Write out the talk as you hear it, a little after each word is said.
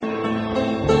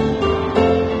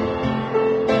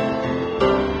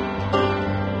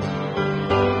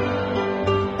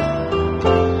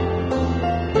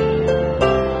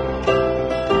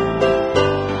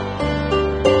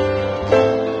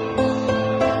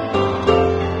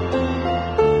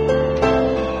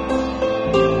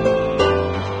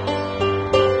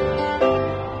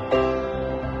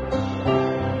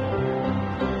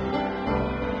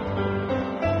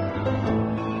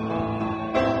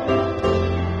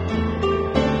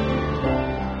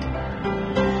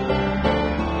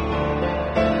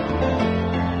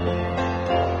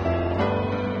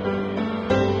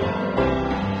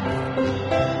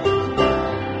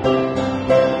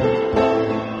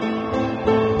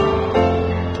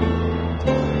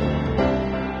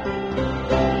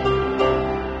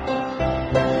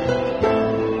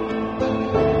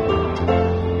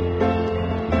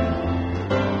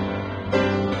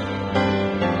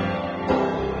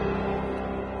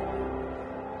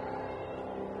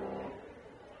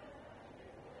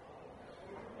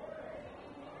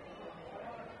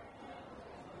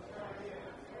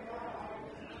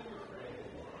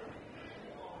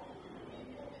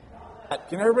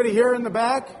Can everybody hear in the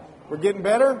back? We're getting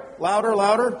better? Louder,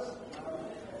 louder?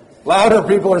 Louder,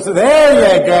 people are saying,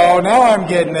 there you go, now I'm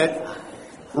getting it.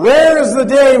 Rare is the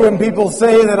day when people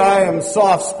say that I am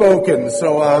soft-spoken,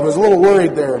 so I was a little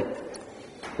worried there.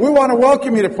 We want to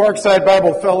welcome you to Parkside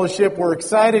Bible Fellowship. We're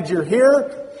excited you're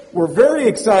here. We're very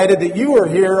excited that you are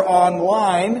here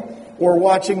online or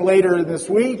watching later this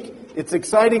week. It's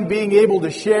exciting being able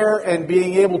to share and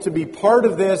being able to be part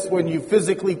of this when you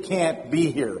physically can't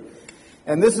be here.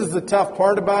 And this is the tough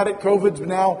part about it. COVID's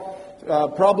now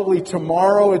probably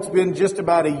tomorrow. It's been just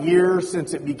about a year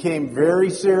since it became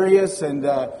very serious, and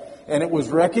it was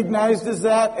recognized as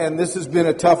that. And this has been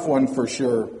a tough one for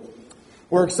sure.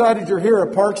 We're excited you're here at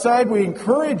Parkside. We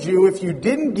encourage you, if you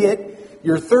didn't get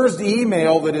your Thursday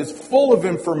email that is full of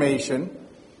information,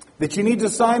 that you need to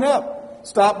sign up.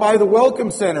 Stop by the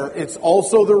Welcome Center. It's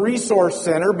also the Resource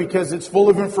Center because it's full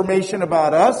of information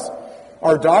about us.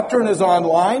 Our doctrine is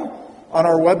online on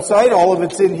our website. All of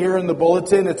it's in here in the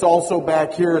bulletin. It's also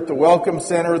back here at the Welcome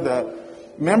Center, the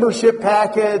membership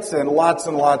packets and lots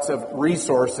of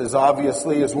resources,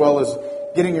 obviously, as well as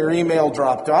getting your email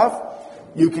dropped off.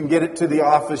 You can get it to the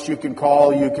office. You can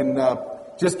call. You can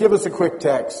just give us a quick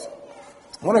text.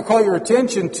 I want to call your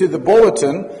attention to the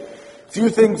bulletin. A few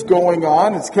things going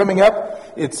on. It's coming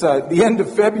up. It's the end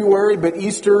of February, but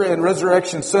Easter and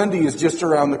Resurrection Sunday is just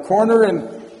around the corner,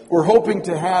 and we're hoping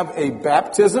to have a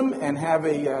baptism and have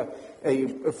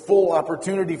a full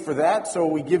opportunity for that. So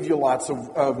we give you lots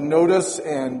of notice,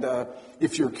 and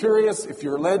if you're curious, if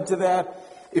you're led to that,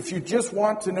 if you just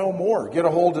want to know more, get a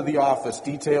hold of the office.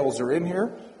 Details are in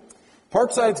here.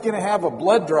 Parkside's going to have a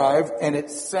blood drive, and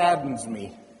it saddens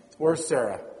me. Where's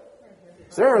Sarah?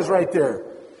 Sarah's right there.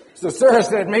 So Sarah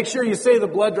said, make sure you say the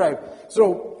blood drive.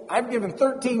 So I've given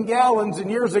 13 gallons, and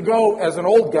years ago, as an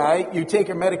old guy, you take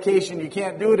a medication, you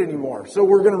can't do it anymore. So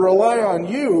we're going to rely on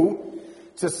you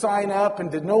to sign up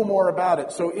and to know more about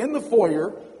it. So in the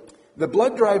foyer, the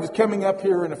blood drive is coming up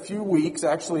here in a few weeks,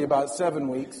 actually about 7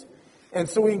 weeks. And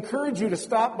so we encourage you to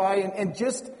stop by and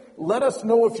just let us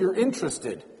know if you're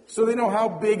interested, so they know how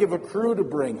big of a crew to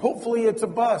bring. Hopefully it's a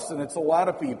bus, and it's a lot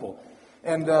of people.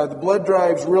 And the blood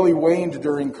drives really waned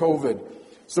during COVID.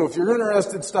 So if you're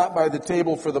interested, stop by the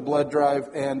table for the blood drive.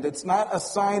 And it's not a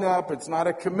sign-up. It's not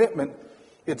a commitment.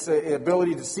 It's an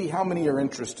ability to see how many are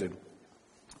interested.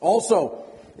 Also,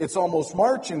 it's almost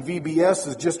March, and VBS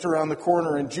is just around the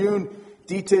corner in June.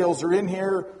 Details are in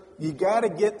here. You got to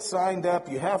get signed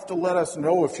up. You have to let us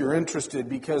know if you're interested,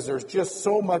 because there's just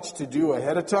so much to do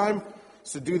ahead of time.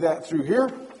 So do that through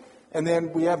here. And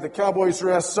then we have the Cowboys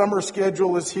Rest summer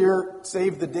schedule is here.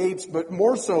 Save the dates, but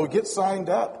more so, get signed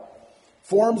up.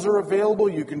 Forms are available.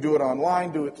 You can do it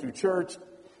online, do it through church.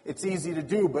 It's easy to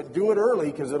do, but do it early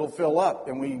because it'll fill up,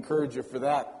 and we encourage you for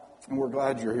that. And we're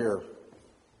glad you're here.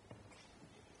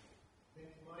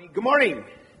 Good morning.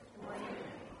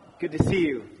 Good to see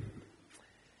you.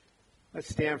 Let's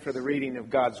stand for the reading of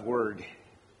God's Word.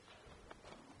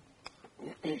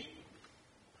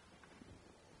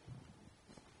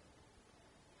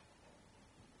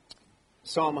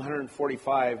 Psalm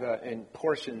 145 and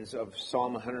portions of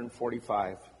Psalm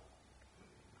 145.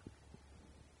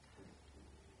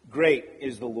 Great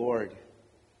is the Lord,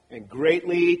 and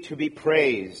greatly to be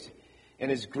praised,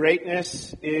 and His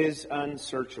greatness is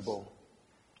unsearchable.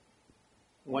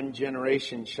 One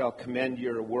generation shall commend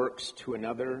your works to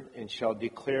another, and shall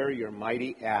declare your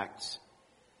mighty acts.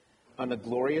 On the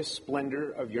glorious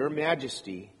splendor of your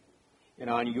majesty, and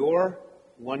on your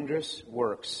wondrous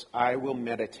works I will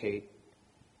meditate.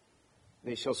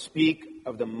 They shall speak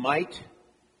of the might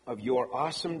of your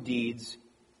awesome deeds,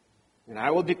 and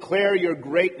I will declare your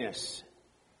greatness.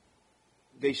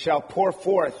 They shall pour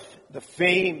forth the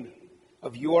fame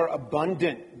of your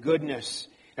abundant goodness,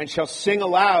 and shall sing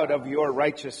aloud of your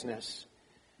righteousness.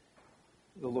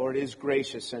 The Lord is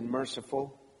gracious and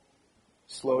merciful,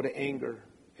 slow to anger,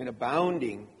 and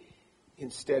abounding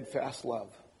in steadfast love.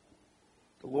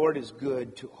 The Lord is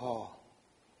good to all,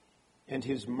 and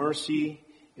His mercy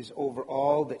is over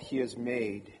all that He has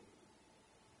made.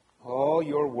 All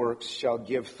your works shall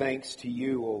give thanks to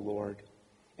you, O Lord,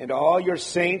 and all your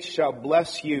saints shall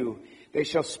bless you. They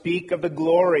shall speak of the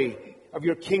glory of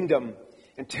your kingdom,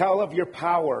 and tell of your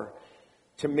power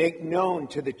to make known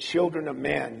to the children of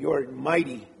man your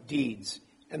mighty deeds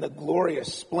and the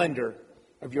glorious splendor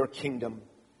of your kingdom.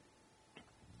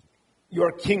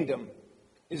 Your kingdom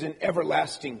is an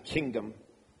everlasting kingdom,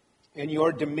 and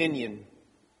your dominion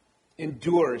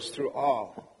endures through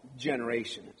all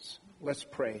generations. Let's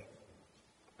pray.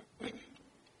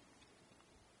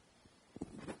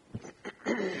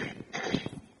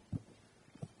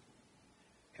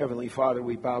 Heavenly Father,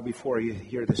 we bow before you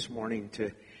here this morning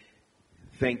to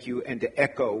thank you and to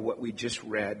echo what we just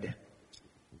read.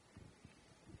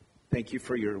 Thank you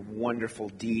for your wonderful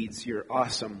deeds, your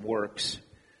awesome works,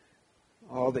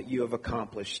 all that you have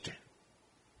accomplished.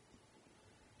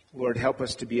 Lord, help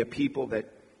us to be a people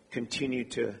that continue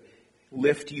to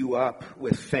lift you up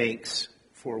with thanks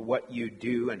for what you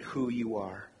do and who you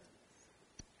are,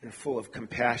 and full of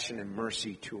compassion and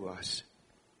mercy to us.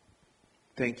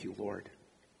 Thank you, Lord.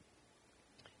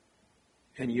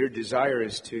 And your desire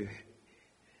is to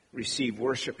receive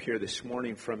worship here this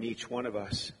morning from each one of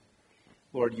us.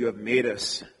 Lord, you have made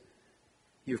us,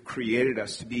 you've created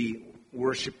us to be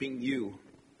worshiping you.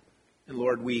 And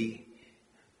Lord, we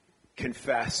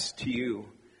confess to you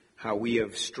how we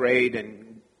have strayed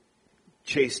and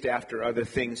chased after other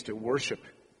things to worship.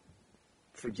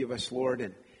 Forgive us, Lord,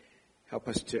 and help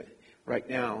us to, right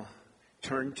now,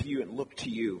 turn to you and look to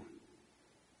you,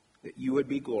 that you would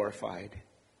be glorified,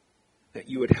 that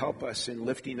you would help us in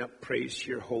lifting up praise to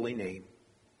your holy name.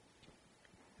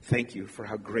 Thank you for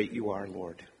how great you are,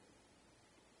 Lord.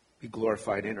 Be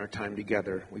glorified in our time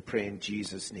together. We pray in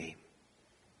Jesus' name.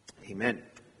 Amen.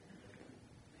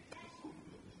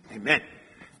 Amen.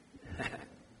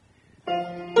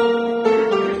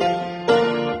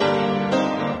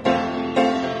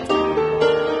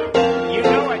 You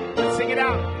know it. Let's sing it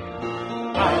out.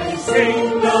 I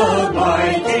sing the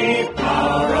mighty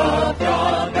power of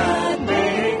God and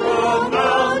make the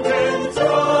mountains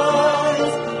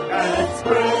rise, and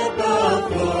spread the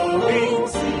flowing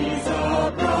seas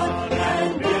abroad,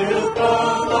 and build the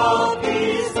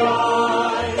lofty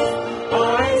skies.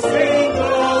 I sing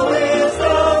the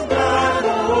wisdom that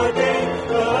ordained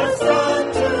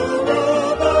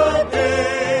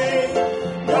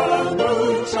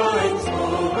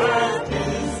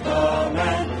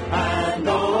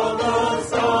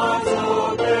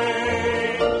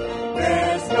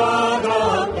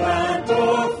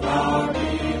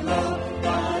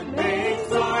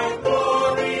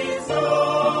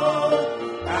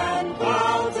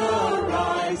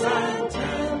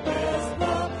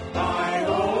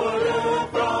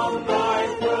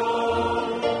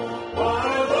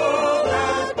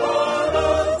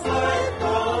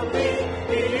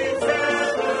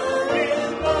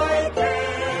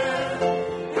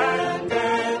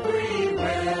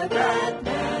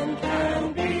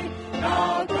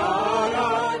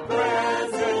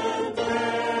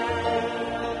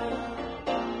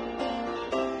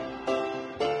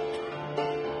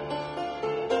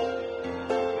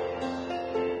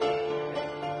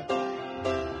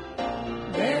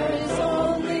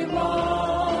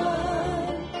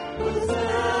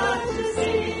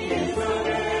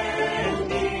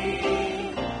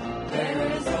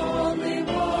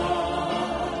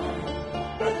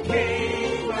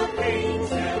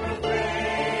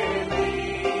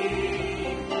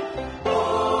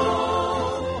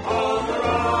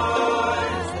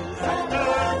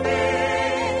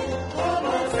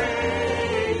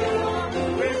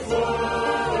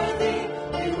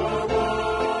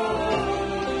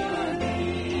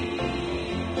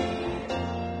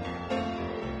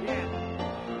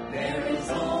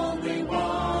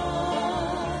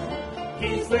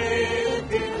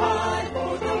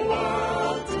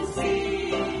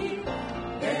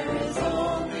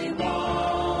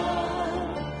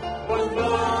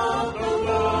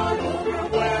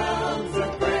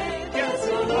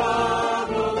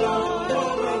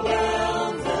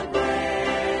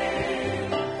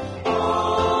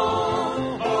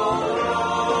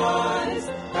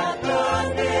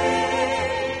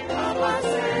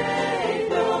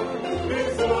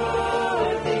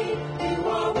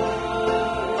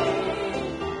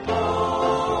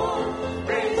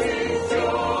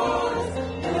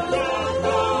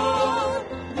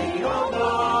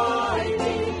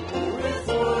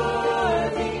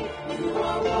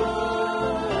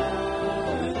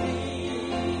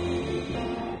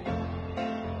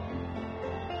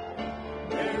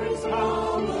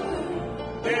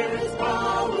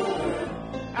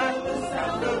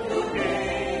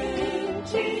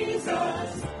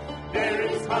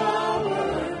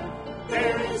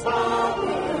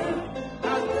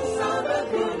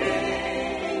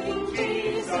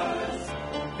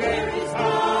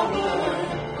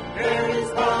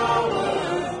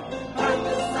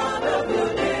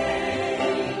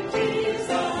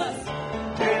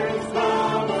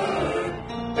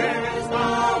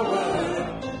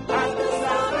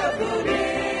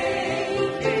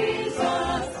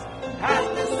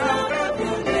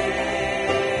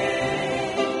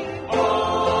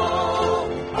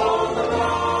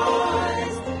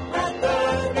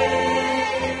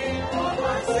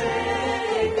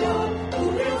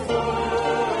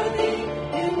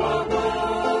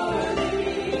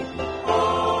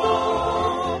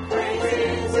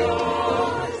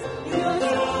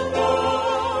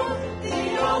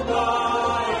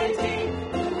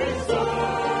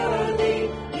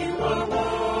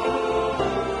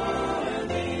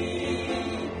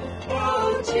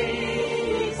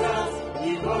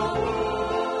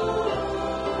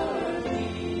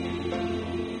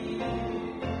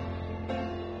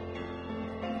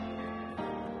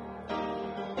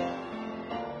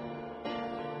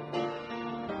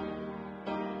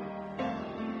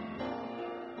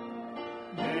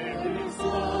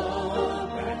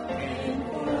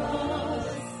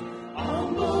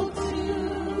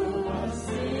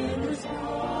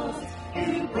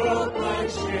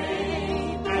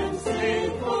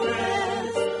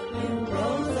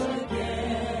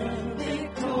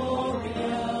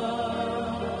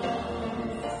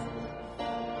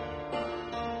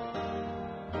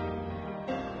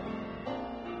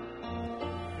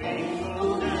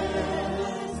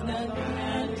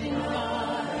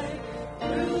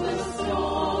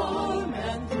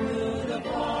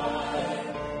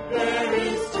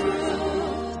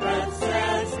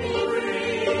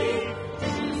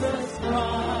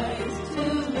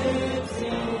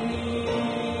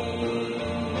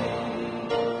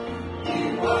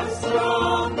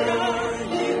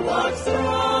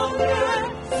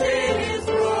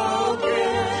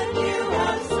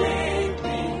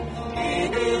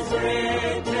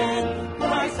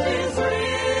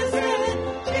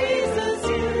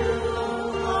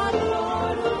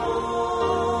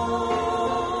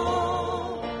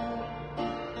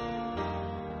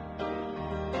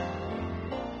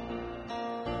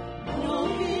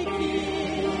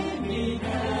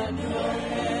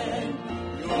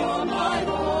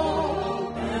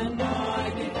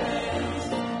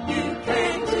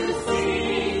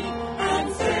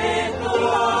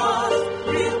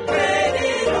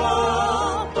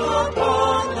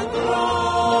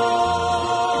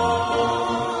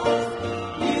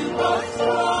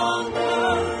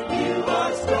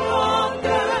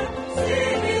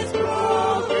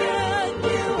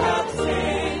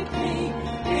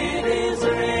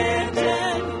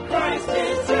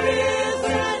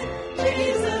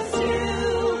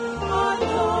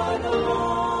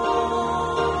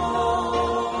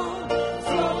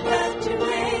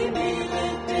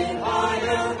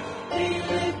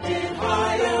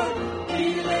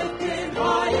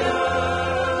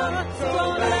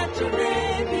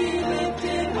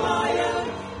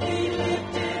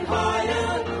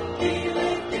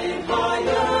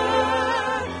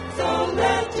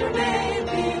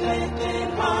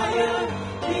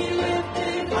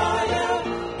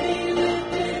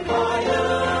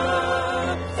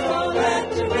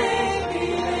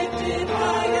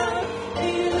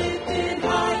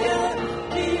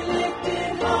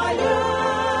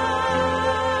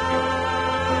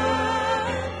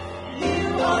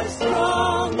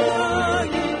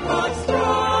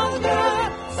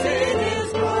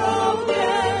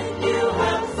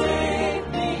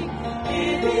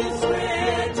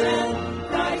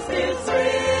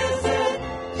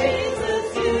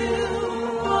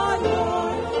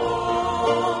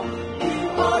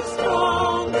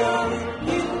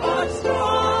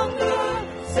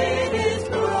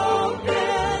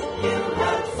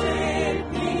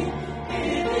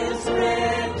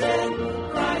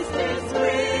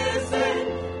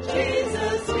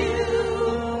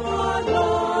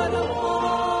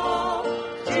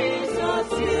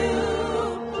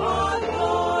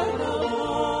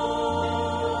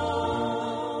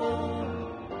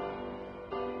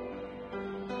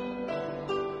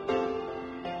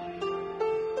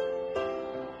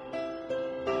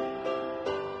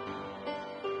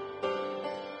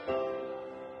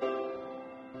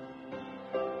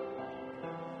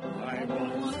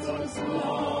was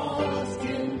lost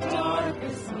in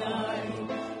darkest night,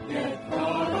 yet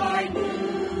thought I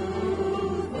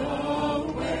knew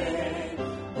the way.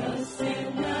 The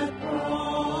sin that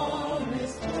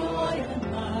promised joy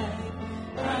and life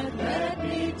had led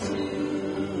me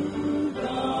to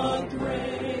the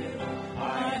grave.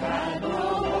 I had no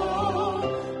hope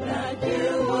that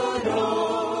you would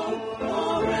own a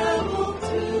rebel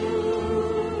to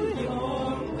your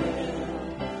will.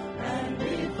 And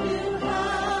if you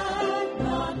had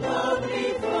not loved me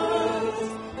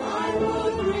first, I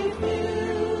would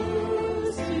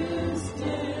refuse to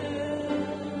still.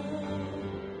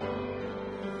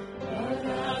 But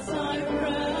as I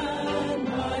ran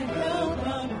my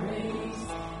hell-bound race,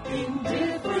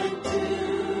 indifferent to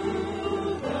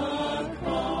the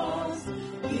cross,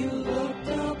 you looked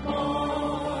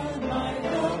upon my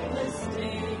helpless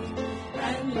state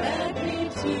and led me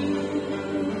to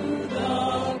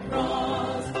the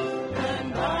cross.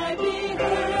 And I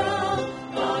beheld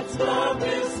God's love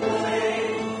display.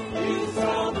 You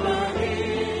suffered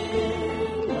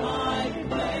in my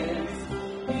place.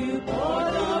 You bore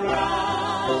the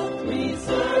wrath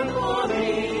reserved for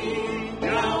me.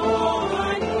 Now all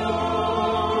I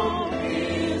know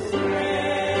is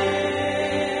grace.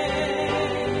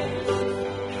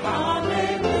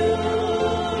 Hallelujah.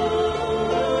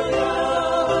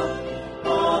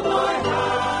 All I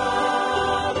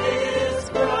have is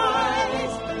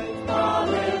Christ.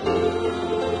 Hallelujah.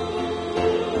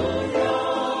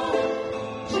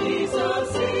 Jesus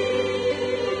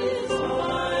is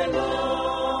my life.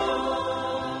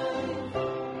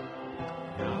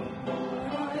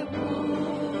 I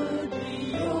would be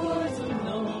yours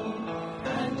alone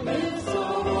and live so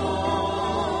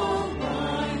long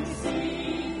I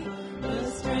see the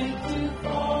strength to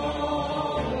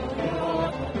follow your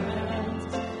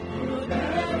commands would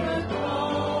never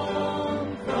come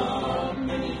from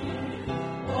me.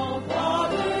 Oh,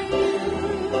 Father,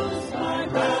 use my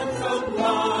ransom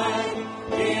life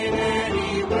in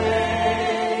any way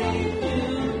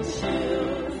you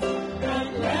choose, and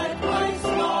let my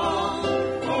song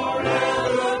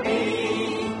forever be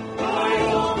my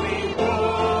only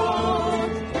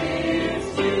boast is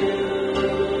you.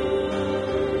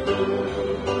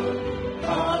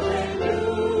 Hallelujah.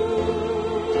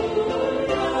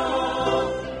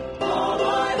 All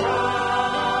I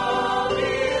have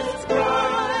is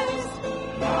Christ.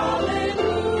 Hallelujah.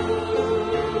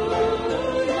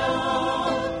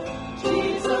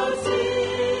 Jesus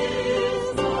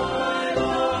is my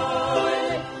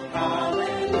life.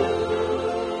 Hallelujah.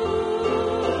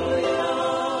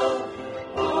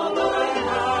 All I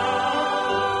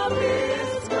have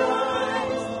is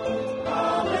Christ.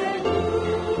 Hallelujah.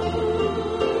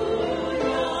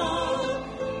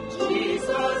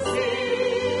 Jesus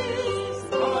is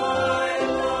my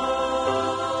life.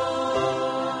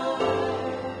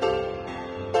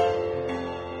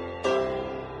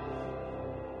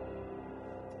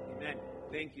 Amen.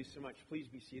 Thank you so much. Please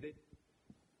be seated.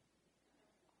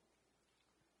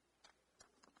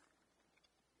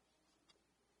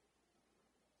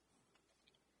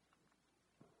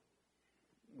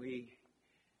 We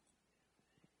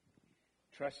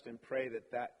trust and pray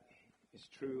that that is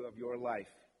true of your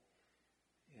life,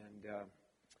 and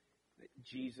that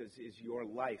Jesus is your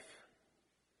life.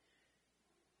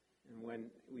 And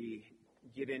when we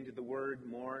get into the Word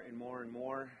more and more and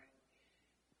more,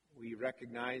 we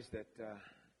recognize that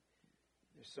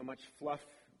there's so much fluff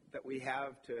that we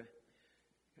have to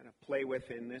kind of play with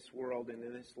in this world and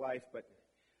in this life, but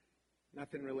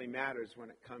nothing really matters when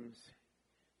it comes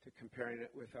to comparing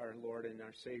it with our Lord and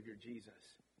our Savior,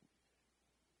 Jesus.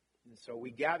 And so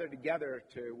we gather together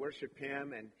to worship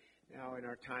Him, and now in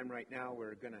our time right now,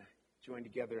 we're going to join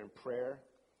together in prayer.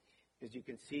 As you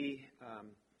can see,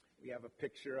 we have a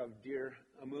picture of dear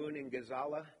Amun and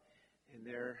Ghazala and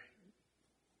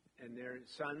their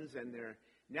sons and their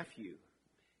nephew.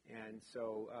 And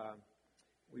so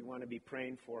we want to be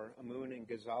praying for Amun and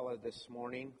Ghazala this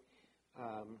morning.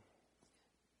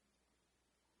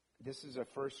 This is a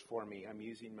first for me. I'm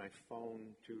using my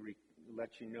phone to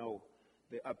let you know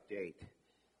the update.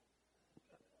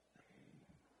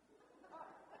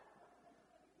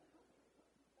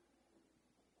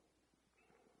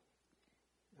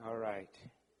 All right.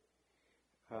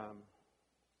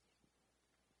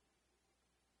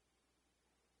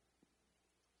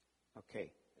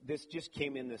 Okay. This just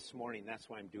came in this morning. That's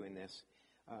why I'm doing this.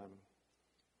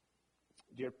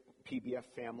 Dear PBF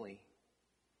family,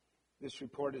 this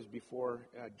report is before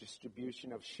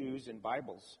distribution of shoes and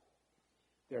Bibles.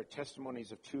 There are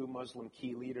testimonies of two Muslim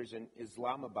key leaders in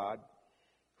Islamabad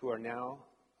who are now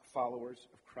followers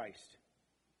of Christ.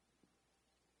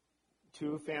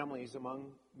 two families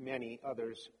among many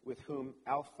others with whom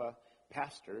Alpha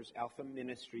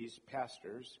Ministries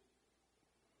pastors,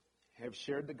 have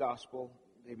shared the gospel.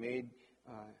 They made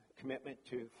commitment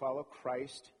to follow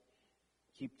Christ.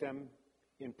 Keep them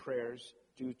in prayers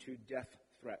due to death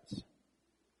threats.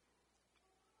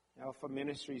 Alpha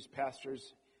Ministries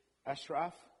pastors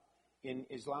Ashraf in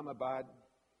Islamabad,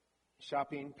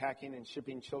 shopping, packing, and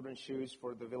shipping children's shoes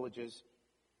for the villages.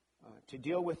 To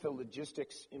deal with the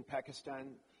logistics in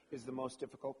Pakistan is the most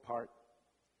difficult part.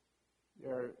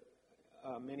 There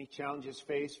are many challenges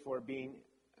faced for being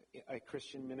a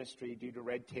Christian ministry due to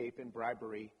red tape and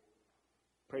bribery.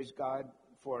 Praise God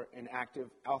for an active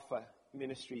Alpha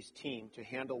Ministries team to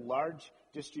handle large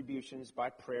distributions by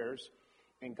prayers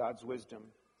and God's wisdom.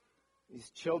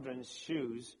 These children's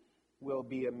shoes will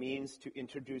be a means to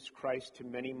introduce Christ to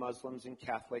many Muslims and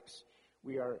Catholics.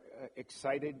 We are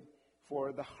excited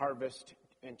for the harvest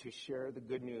and to share the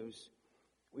good news.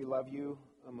 We love you,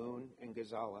 Amun and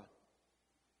Ghazala.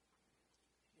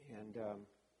 And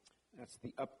that's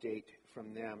the update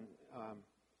from them.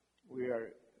 We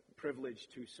are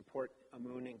privileged to support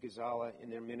Amun and Ghazala in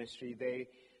their ministry. They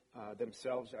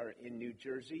themselves are in New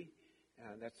Jersey.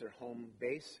 That's their home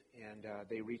base, and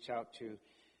they reach out to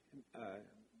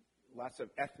lots of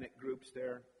ethnic groups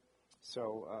there.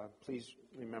 So please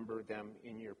remember them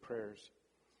in your prayers.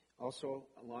 Also,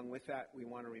 along with that, we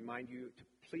want to remind you to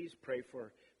please pray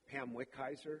for Pam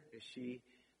Wickheiser as she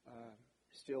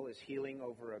still is healing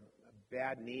over a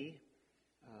bad knee,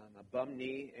 a bum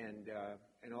knee,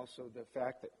 and also the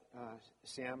fact that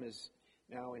Sam is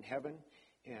now in heaven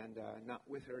and not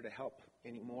with her to help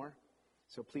anymore.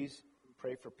 So please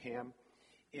pray for Pam.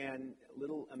 And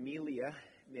little Amelia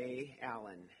May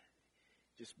Allen,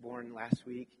 just born last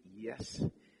week. Yes.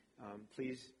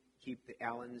 Please keep the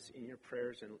Allens in your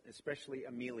prayers, and especially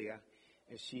Amelia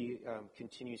as she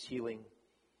continues healing.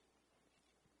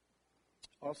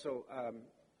 Also,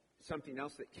 something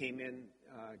else that came in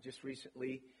just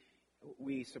recently,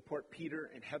 we support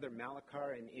Peter and Heather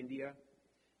Malakar in India,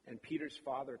 and Peter's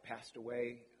father passed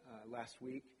away last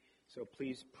week. So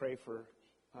please pray for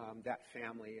that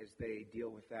family as they deal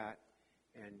with that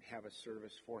and have a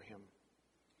service for him.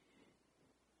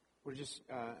 We're just,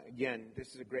 again,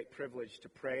 this is a great privilege to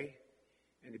pray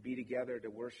and to be together to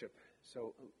worship.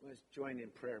 So let's join in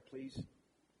prayer, please.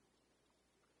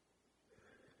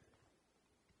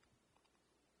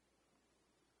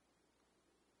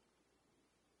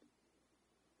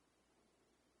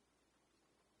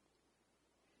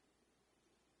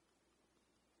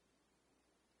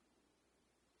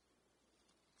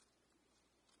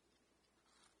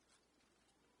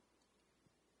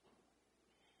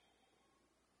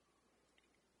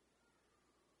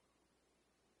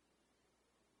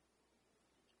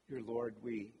 Dear Lord,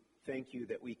 we thank you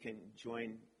that we can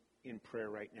join in prayer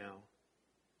right now.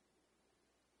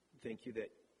 Thank you that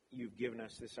you've given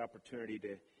us this opportunity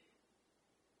to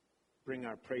bring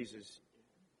our praises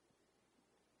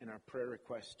and our prayer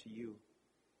requests to you.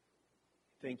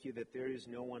 Thank you that there is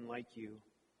no one like you.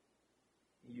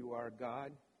 You are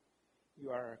God.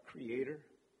 You are our Creator.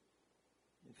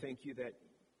 And thank you that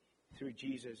through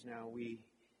Jesus now we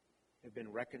have been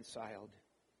reconciled.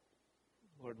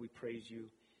 Lord, we praise you.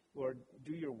 Lord,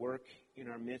 do your work in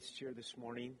our midst here this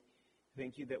morning.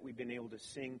 Thank you that we've been able to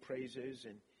sing praises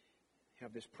and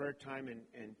have this prayer time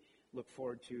and look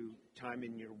forward to time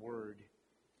in your word.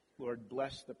 Lord,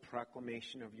 bless the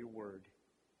proclamation of your word.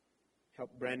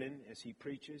 Help Brendan as he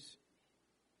preaches,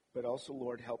 but also,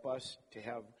 Lord, help us to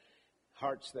have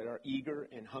hearts that are eager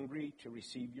and hungry to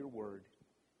receive your word.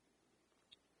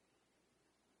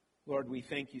 Lord, we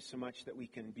thank you so much that we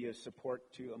can be a support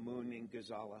to Amun and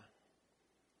Ghazala.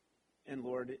 And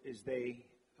Lord, as they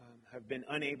have been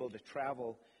unable to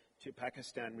travel to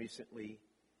Pakistan recently,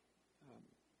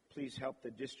 please help the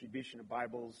distribution of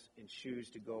Bibles and shoes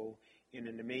to go in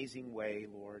an amazing way,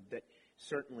 Lord, that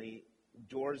certainly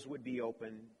doors would be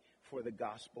open for the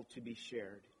gospel to be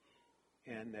shared,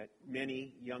 and that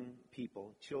many young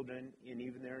people, children, and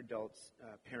even their adults,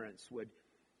 parents would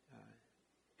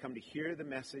come to hear the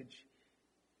message,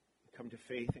 come to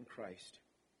faith in Christ.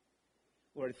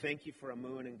 Lord, thank you for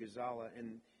Amun and Ghazala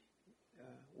and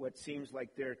what seems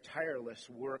like their tireless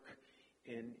work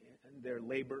and their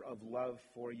labor of love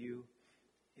for you.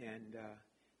 And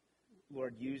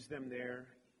Lord, use them there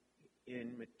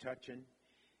in Metuchen.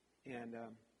 And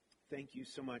thank you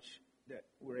so much that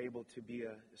we're able to be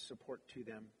a support to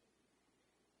them.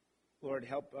 Lord,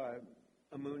 help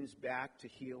Amun's back to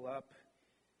heal up.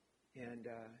 And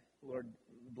Lord,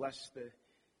 bless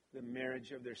the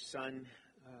marriage of their son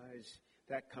as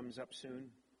that comes up soon.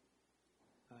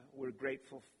 We're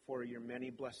grateful for your many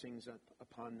blessings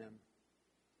upon them.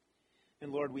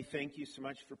 And Lord, we thank you so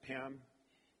much for Pam.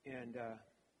 And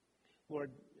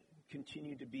Lord,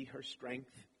 continue to be her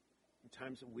strength in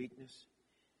times of weakness.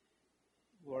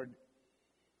 Lord,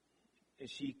 as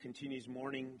she continues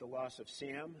mourning the loss of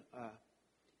Sam,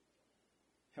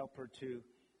 help her to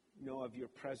know of your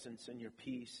presence and your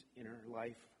peace in her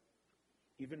life,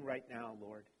 even right now,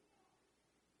 Lord.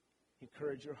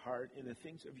 Encourage her heart in the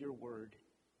things of your word.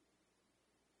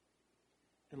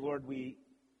 And Lord, we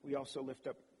also lift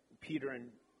up Peter and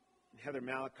Heather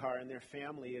Malachar and their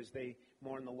family as they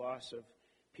mourn the loss of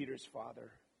Peter's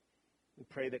father. We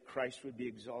pray that Christ would be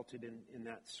exalted in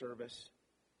that service,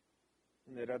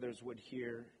 and that others would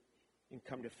hear and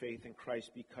come to faith in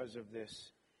Christ because of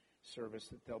this service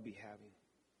that they'll be having.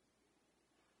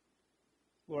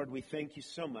 Lord, we thank you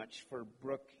so much for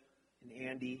Brooke and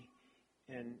Andy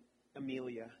and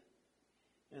Amelia.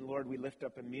 And Lord, we lift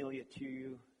up Amelia to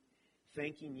you,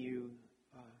 thanking you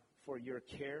for your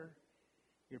care,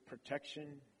 your protection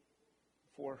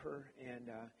for her. And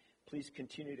please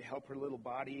continue to help her little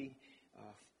body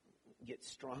get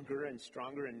stronger and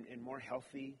stronger and more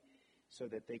healthy so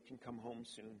that they can come home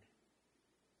soon.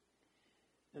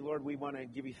 And Lord, we want to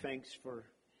give you thanks for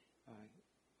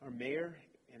our mayor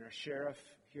and our sheriff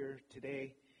here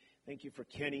today. Thank you for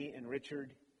Kenny and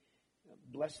Richard.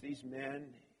 Bless these men.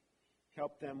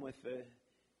 Help them with the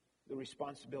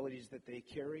responsibilities that they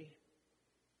carry.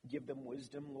 Give them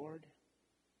wisdom, Lord.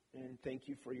 And thank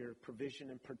you for your provision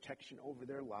and protection over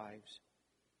their lives.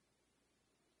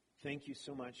 Thank you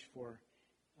so much for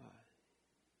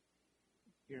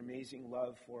your amazing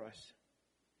love for us,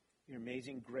 your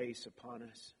amazing grace upon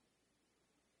us.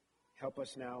 Help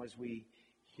us now as we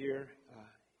hear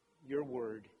your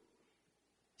word.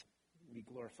 Be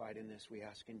glorified in this, we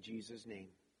ask in Jesus' name.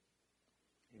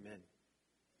 Amen.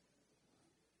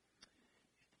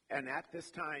 And at this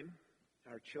time,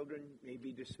 our children may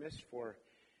be dismissed for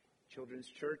Children's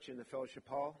Church in the Fellowship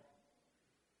Hall.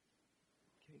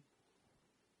 Okay.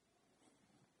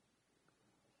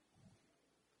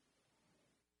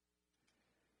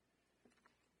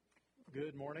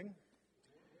 Good morning.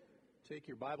 Take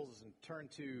your Bibles and turn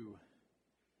to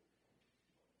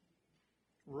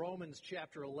Romans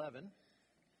chapter 11,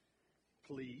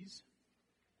 please.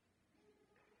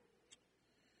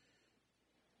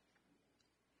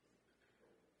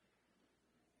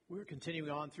 We're continuing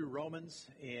on through Romans,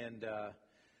 and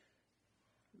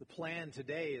the plan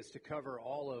today is to cover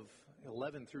all of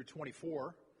 11 through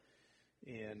 24,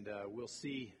 and we'll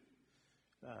see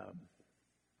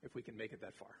if we can make it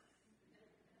that far.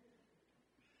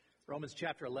 Romans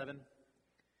chapter 11,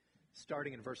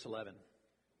 starting in verse 11.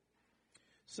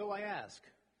 So I ask,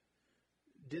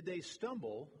 did they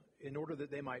stumble in order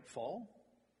that they might fall?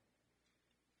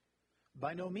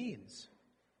 By no means.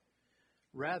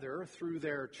 Rather, through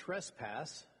their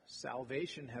trespass,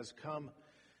 salvation has come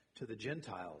to the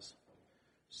Gentiles,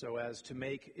 so as to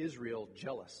make Israel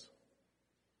jealous.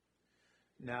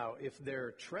 Now, if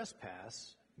their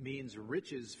trespass means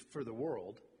riches for the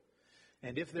world,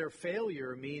 and if their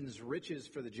failure means riches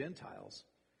for the Gentiles,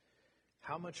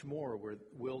 how much more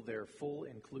will their full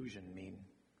inclusion mean?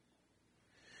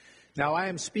 Now I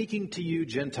am speaking to you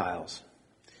Gentiles.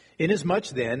 Inasmuch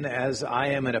then as I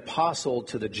am an apostle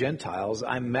to the Gentiles,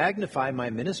 I magnify my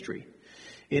ministry,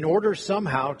 in order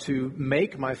somehow to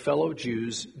make my fellow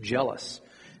Jews jealous,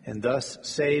 and thus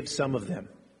save some of them.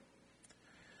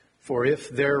 For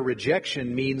if their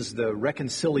rejection means the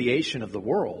reconciliation of the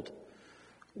world,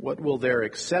 what will their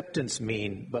acceptance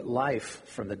mean but life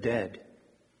from the dead?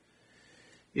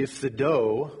 If the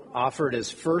dough offered as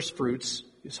first fruits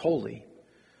is holy,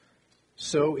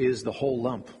 so is the whole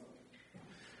lump.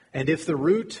 And if the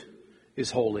root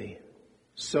is holy,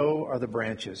 so are the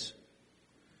branches.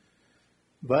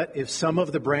 But if some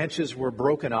of the branches were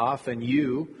broken off, and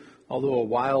you, although a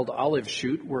wild olive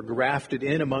shoot, were grafted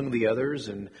in among the others,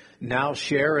 and now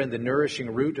share in the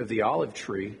nourishing root of the olive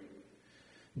tree,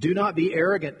 do not be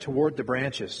arrogant toward the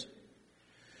branches.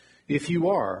 If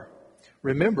you are,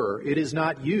 remember, it is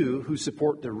not you who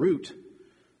support the root,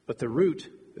 but the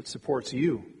root that supports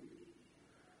you.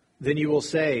 Then you will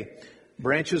say,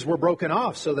 branches were broken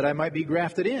off so that I might be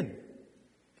grafted in.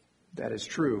 That is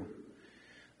true.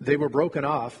 They were broken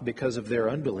off because of their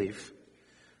unbelief,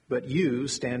 but you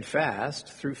stand fast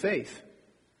through faith.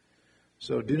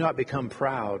 So do not become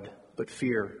proud, but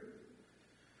fear.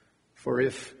 For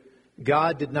if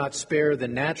God did not spare the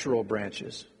natural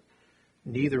branches,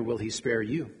 neither will he spare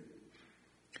you.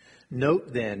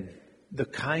 Note then the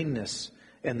kindness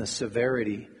and the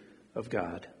severity of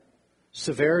God.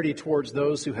 Severity towards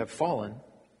those who have fallen,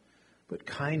 but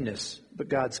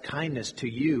God's kindness to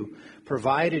you,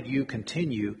 provided you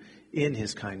continue in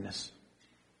his kindness.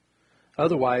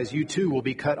 Otherwise, you too will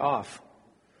be cut off.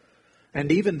 And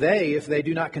even they, if they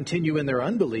do not continue in their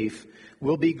unbelief,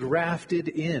 will be grafted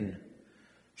in.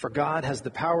 For God has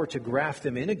the power to graft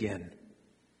them in again.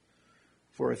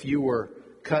 For if you were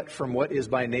cut from what is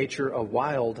by nature a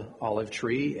wild olive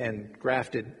tree and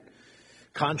grafted,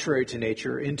 contrary to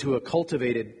nature, into a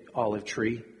cultivated olive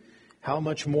tree, how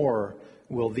much more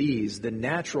will these, the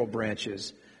natural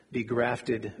branches, be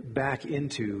grafted back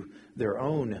into their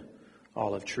own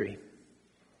olive tree?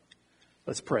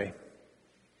 Let's pray.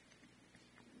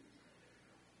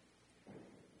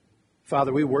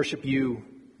 Father, we worship you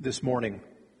this morning.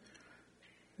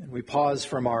 And we pause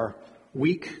from our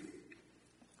week.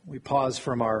 We pause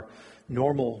from our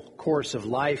normal course of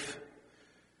life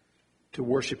to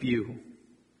worship you,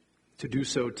 to do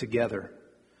so together,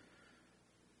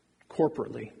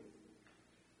 corporately.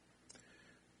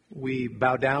 We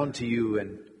bow down to you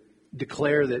and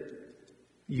declare that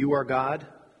you are God,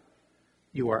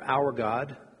 you are our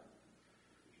God,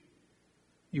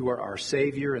 you are our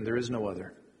Savior, and there is no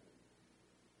other.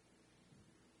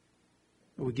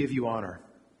 We give you honor.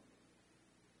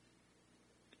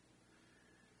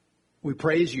 We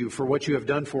praise you for what you have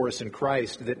done for us in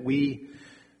Christ, that we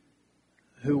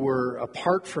who were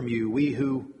apart from you, we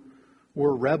who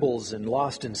were rebels and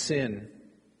lost in sin,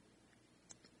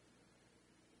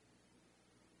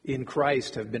 in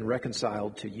Christ have been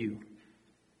reconciled to you.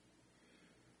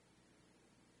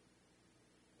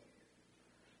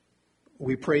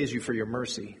 We praise you for your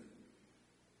mercy.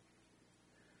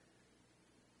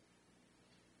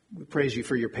 We praise you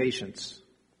for your patience.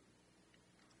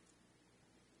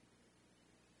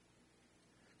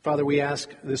 Father, we ask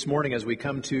this morning as we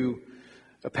come to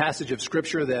a passage of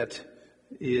Scripture that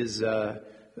is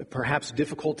perhaps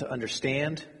difficult to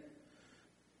understand,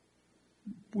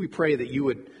 we pray that you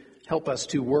would help us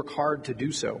to work hard to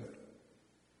do so.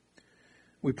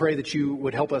 We pray that you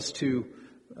would help us to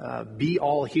be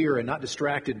all here and not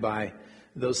distracted by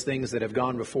those things that have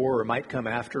gone before or might come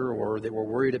after or that we're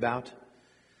worried about.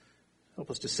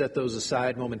 Help us to set those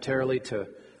aside momentarily to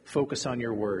focus on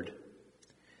your word.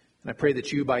 And I pray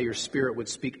that you, by your Spirit, would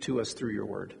speak to us through your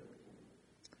word.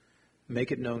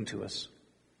 Make it known to us.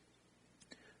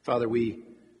 Father, we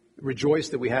rejoice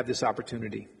that we have this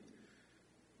opportunity.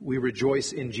 We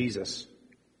rejoice in Jesus.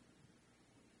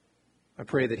 I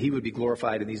pray that he would be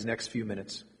glorified in these next few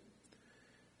minutes.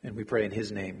 And we pray in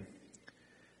his name.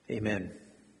 Amen.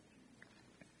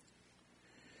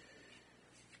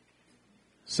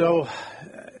 So,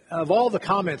 of all the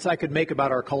comments I could make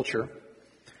about our culture,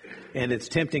 and it's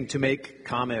tempting to make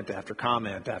comment after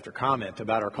comment after comment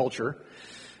about our culture,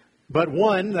 but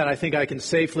one that I think I can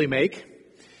safely make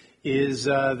is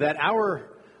that our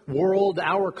world,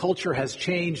 our culture has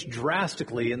changed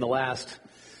drastically in the last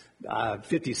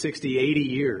 50, 60, 80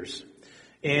 years.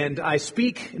 And I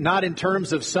speak not in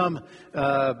terms of some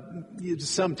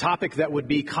topic that would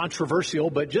be controversial,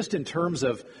 but just in terms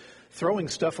of throwing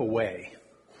stuff away.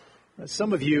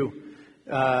 Some of you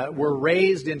were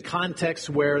raised in contexts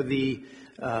where the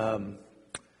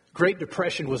Great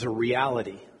Depression was a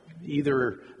reality,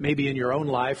 either maybe in your own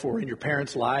life or in your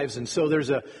parents' lives. And so there's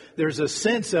a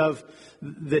sense of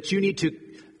that you need to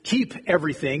keep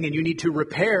everything and you need to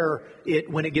repair it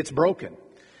when it gets broken.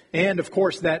 And of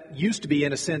course that used to be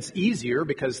in a sense easier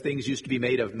because things used to be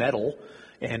made of metal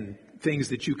and things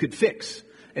that you could fix.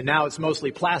 And now it's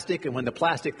mostly plastic, and when the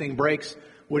plastic thing breaks,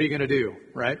 what are you going to do,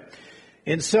 right?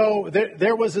 And so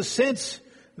there was a sense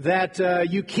that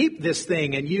you keep this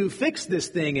thing and you fix this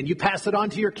thing and you pass it on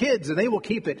to your kids and they will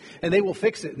keep it and they will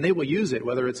fix it and they will use it,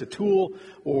 whether it's a tool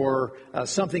or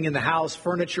something in the house,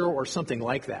 furniture or something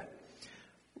like that.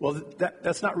 Well,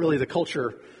 that's not really the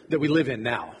culture that we live in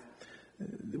now.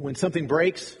 When something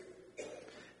breaks,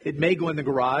 it may go in the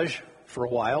garage for a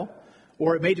while,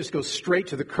 or it may just go straight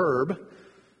to the curb.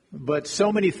 But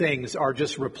so many things are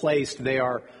just replaced. They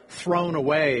are thrown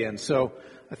away. And so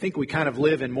I think we kind of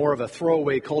live in more of a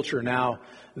throwaway culture now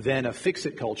than a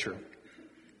fix-it culture.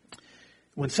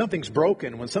 When something's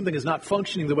broken, when something is not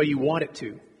functioning the way you want it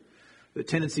to, the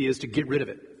tendency is to get rid of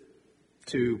it,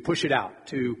 to push it out,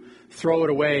 to throw it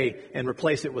away and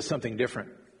replace it with something different.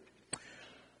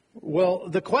 Well,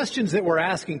 the questions that we're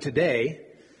asking today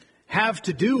have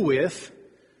to do with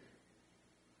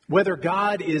whether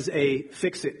God is a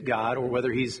fix-it God or whether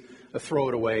he's a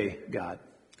throw-it-away God.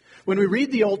 When we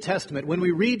read the Old Testament, when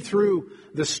we read through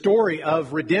the story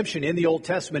of redemption in the Old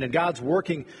Testament and God's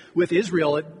working with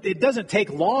Israel, it doesn't take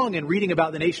long in reading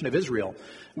about the nation of Israel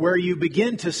where you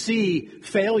begin to see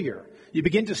failure. You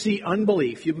begin to see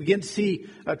unbelief. You begin to see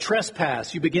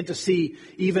trespass. You begin to see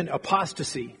even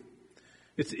apostasy.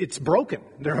 It's broken.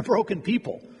 They're a broken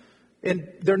people. And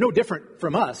they're no different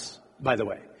from us, by the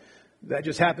way. That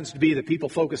just happens to be the people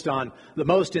focused on the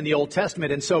most in the Old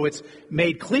Testament. And so it's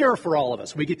made clear for all of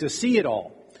us. We get to see it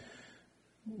all.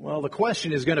 Well, the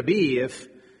question is going to be if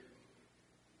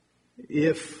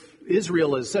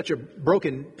Israel is such a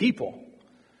broken people,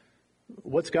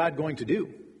 what's God going to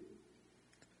do?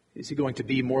 Is he going to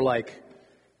be more like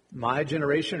my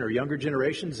generation or younger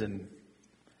generations and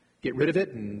get rid of it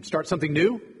and start something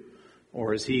new?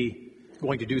 Or is he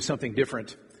going to do something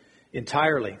different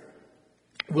entirely?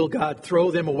 Will God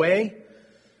throw them away,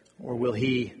 or will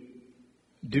he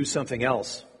do something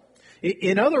else?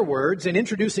 In other words, in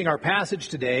introducing our passage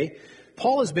today,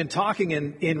 Paul has been talking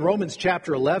in Romans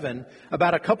chapter 11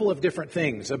 about a couple of different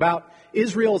things, about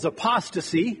Israel's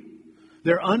apostasy,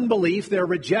 their unbelief, their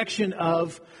rejection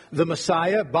of the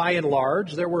Messiah by and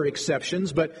large. There were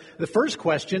exceptions, but the first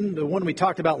question, the one we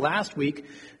talked about last week,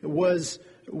 was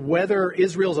whether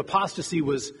Israel's apostasy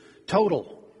was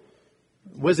total.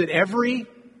 Was it every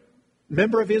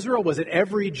member of Israel? Was it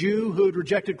every Jew who had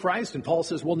rejected Christ? And Paul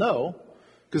says, well, no,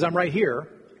 because I'm right here,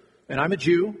 and I'm a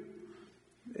Jew,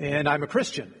 and I'm a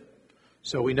Christian.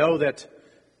 So we know that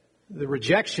the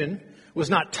rejection was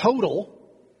not total.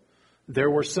 There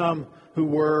were some who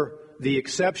were the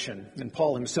exception, and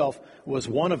Paul himself was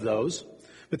one of those.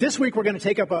 But this week we're going to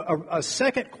take up a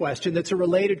second question that's a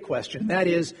related question. That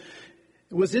is,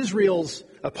 was Israel's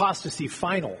apostasy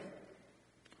final?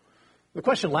 The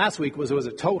question last week was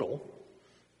it total?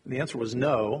 And the answer was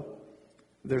no.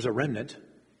 There's a remnant.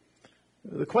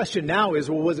 The question now is,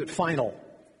 well, was it final?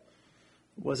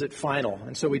 Was it final?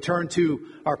 And so we turn to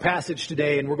our passage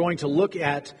today, and we're going to look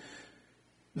at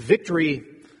victory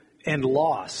and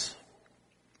loss.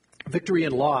 Victory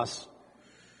and loss.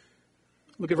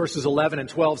 Look at verses 11 and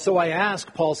 12. So I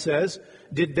ask, Paul says,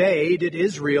 did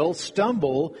Israel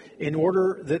stumble in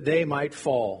order that they might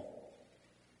fall?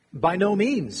 By no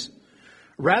means.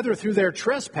 Rather, through their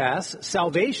trespass,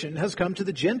 salvation has come to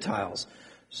the Gentiles,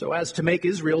 so as to make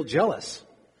Israel jealous.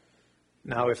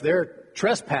 Now, if their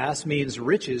trespass means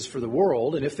riches for the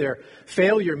world, and if their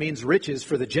failure means riches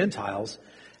for the Gentiles,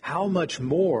 how much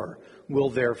more will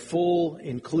their full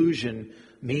inclusion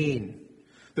mean?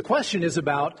 The question is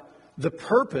about the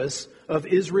purpose of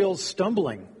Israel's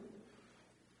stumbling.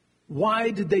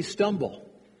 Why did they stumble?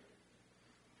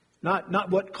 Not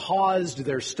what caused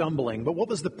their stumbling, but what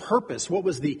was the purpose? What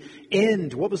was the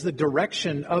end? What was the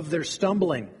direction of their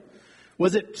stumbling?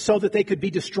 Was it so that they could be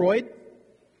destroyed?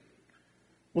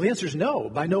 Well, the answer is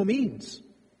no, by no means.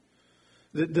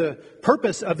 The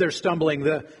purpose of their stumbling,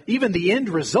 even the end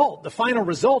result, the final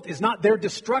result, is not their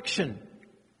destruction.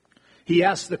 He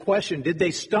asks the question, did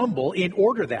they stumble in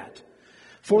order that,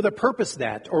 for the purpose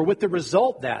that, or with the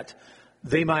result that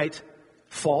they might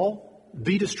fall,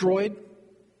 be destroyed,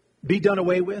 be done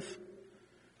away with?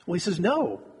 Well, he says,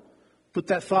 no. Put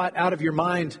that thought out of your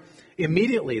mind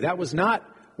immediately. That was not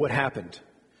what happened.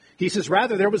 He says,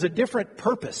 rather, there was a different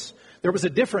purpose. There was a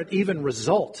different even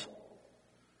result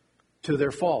to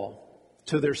their fall,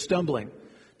 to their stumbling,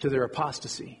 to their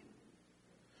apostasy.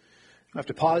 I have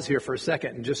to pause here for a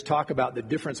second and just talk about the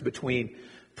difference between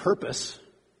purpose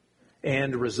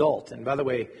and result. And by the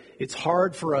way, it's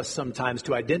hard for us sometimes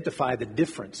to identify the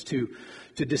difference, to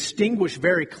distinguish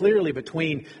very clearly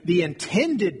between the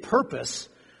intended purpose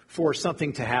for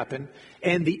something to happen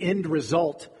and the end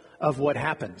result of what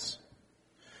happens.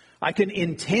 I can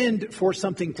intend for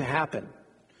something to happen.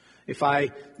 If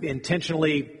I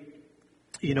intentionally,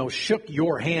 shook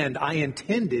your hand, I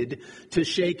intended to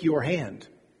shake your hand,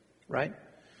 right?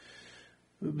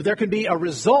 But there can be a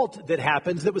result that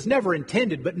happens that was never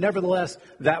intended, but nevertheless,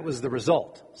 that was the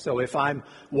result. So if I'm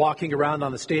walking around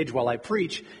on the stage while I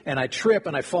preach and I trip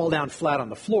and I fall down flat on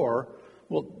the floor,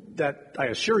 well, that, I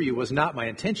assure you, was not my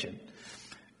intention.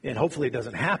 And hopefully it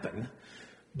doesn't happen.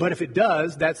 But if it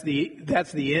does, that's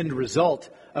the end result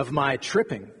of my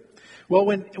tripping. Well,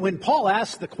 when Paul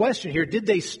asks the question here, did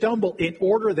they stumble in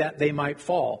order that they might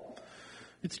fall?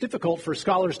 It's difficult for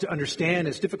scholars to understand.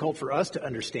 It's difficult for us to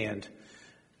understand.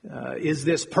 Is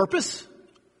this purpose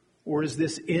or is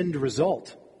this end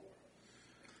result?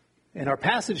 And our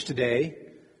passage today,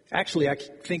 actually, I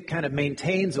think kind of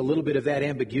maintains a little bit of that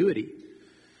ambiguity,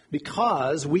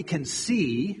 because we can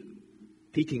see,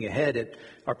 peeking ahead at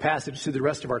our passage through the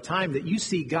rest of our time, that you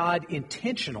see God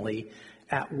intentionally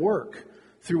at work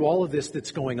through all of this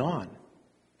that's going on.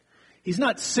 He's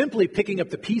not simply picking up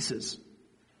the pieces.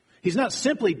 He's not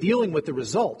simply dealing with the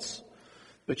results.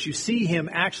 But you see him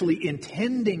actually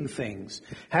intending things,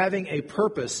 having a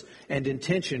purpose and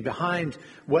intention behind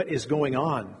what is going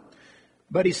on.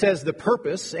 But he says the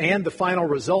purpose and the final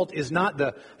result is not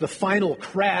the final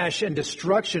crash and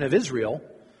destruction of Israel.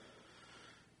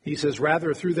 He says,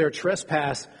 rather, through their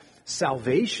trespass,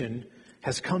 salvation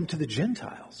has come to the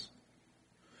Gentiles.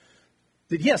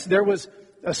 That yes, there was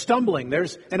a stumbling,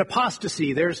 there's an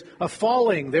apostasy, there's a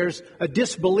falling, there's a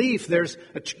disbelief, there's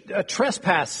a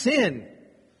trespass, sin.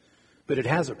 But it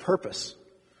has a purpose.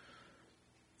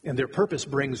 And their purpose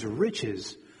brings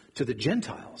riches to the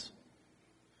Gentiles.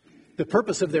 The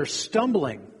purpose of their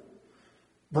stumbling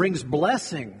brings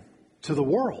blessing to the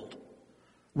world.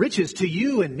 Riches to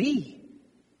you and me.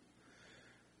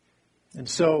 And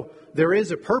so there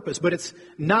is a purpose, but it's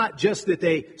not just that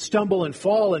they stumble and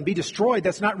fall and be destroyed.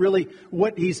 That's not really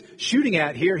what he's shooting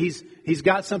at here. He's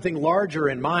got something larger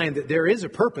in mind, that there is a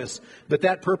purpose, but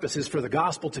that purpose is for the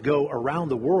gospel to go around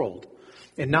the world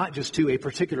and not just to a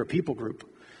particular people group,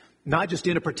 not just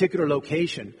in a particular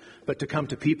location, but to come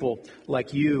to people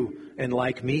like you and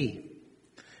like me.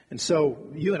 And so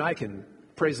you and I can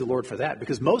praise the Lord for that,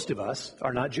 because most of us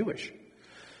are not Jewish.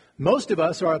 Most of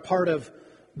us are a part of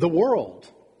the world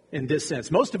in this sense.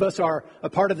 Most of us are a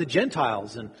part of the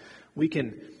Gentiles, and we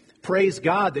can praise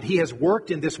God that he has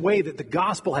worked in this way, that the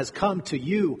gospel has come to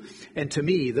you and to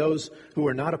me, those who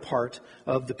are not a part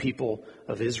of the people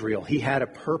of Israel. He had a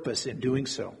purpose in doing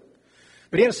so.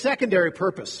 But he had a secondary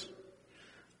purpose.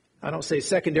 I don't say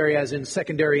secondary as in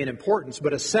secondary in importance,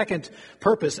 but a second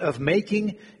purpose of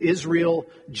making Israel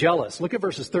jealous. Look at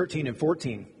verses 13 and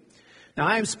 14. Now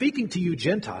I am speaking to you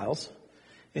Gentiles,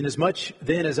 inasmuch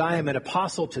then as I am an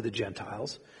apostle to the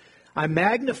Gentiles, I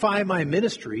magnify my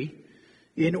ministry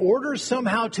in order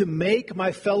somehow to make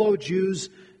my fellow Jews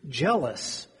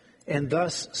jealous and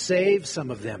thus save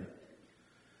some of them.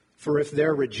 For if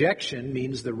their rejection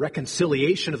means the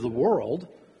reconciliation of the world,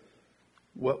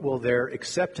 what will their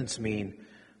acceptance mean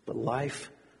but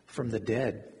life from the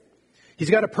dead? He's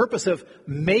got a purpose of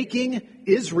making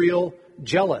Israel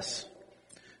jealous.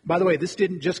 By the way, this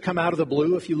didn't just come out of the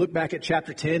blue. If you look back at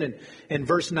chapter 10 and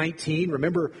verse 19,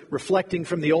 remember reflecting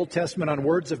from the Old Testament on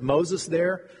words of Moses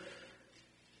there?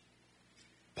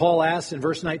 Paul asks in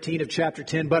verse 19 of chapter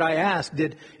 10, but I ask,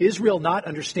 did Israel not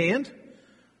understand?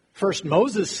 First,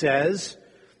 Moses says,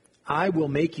 I will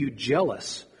make you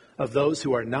jealous of those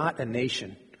who are not a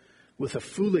nation. With a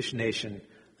foolish nation,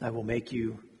 I will make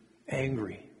you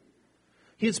angry.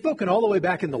 He had spoken all the way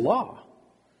back in the law,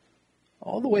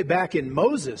 all the way back in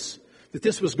Moses, that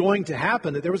this was going to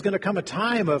happen, that there was going to come a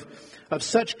time of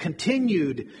such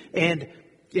continued and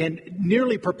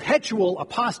nearly perpetual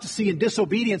apostasy and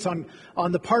disobedience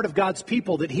on the part of God's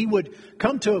people, that he would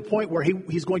come to a point where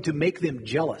he's going to make them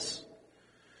jealous.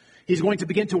 He's going to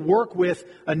begin to work with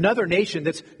another nation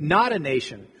that's not a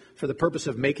nation for the purpose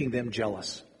of making them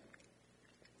jealous.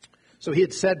 So he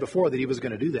had said before that he was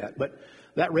going to do that, but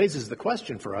that raises the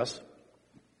question for us.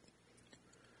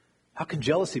 How can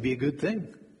jealousy be a good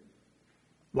thing?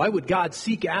 Why would God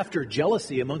seek after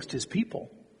jealousy amongst his people?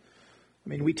 I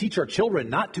mean, we teach our children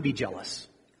not to be jealous,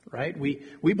 right? We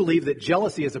believe that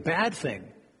jealousy is a bad thing.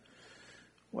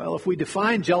 Well, if we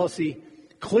define jealousy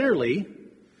clearly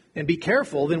and be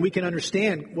careful, then we can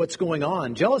understand what's going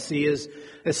on. Jealousy is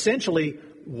essentially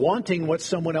wanting what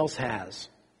someone else has.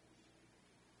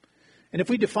 And if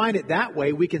we define it that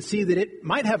way, we can see that it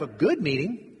might have a good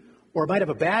meaning or it might have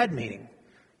a bad meaning.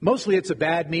 Mostly it's a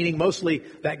bad meaning. Mostly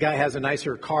that guy has a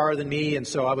nicer car than me, and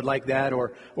so I would like that.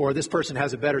 Or this person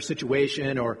has a better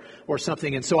situation or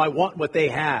something, and so I want what they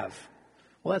have.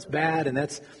 Well, that's bad, and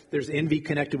there's envy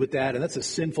connected with that, and that's a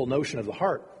sinful notion of the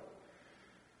heart.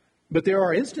 But there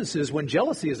are instances when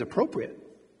jealousy is appropriate.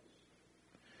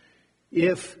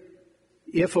 If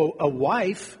a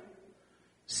wife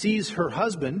sees her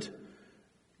husband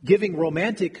giving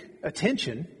romantic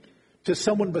attention to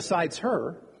someone besides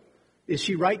her, is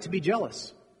she right to be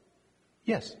jealous?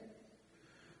 Yes.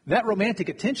 That romantic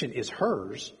attention is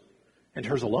hers and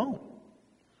hers alone.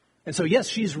 And so, yes,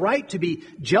 she's right to be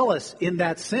jealous in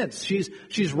that sense.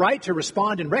 She's right to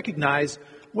respond and recognize,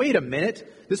 wait a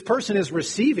minute, this person is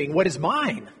receiving what is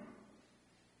mine.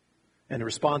 And a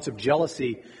response of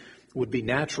jealousy would be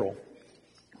natural.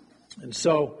 And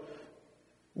so,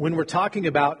 when we're talking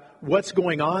about what's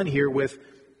going on here with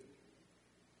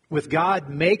God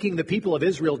making the people of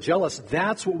Israel jealous,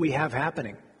 that's what we have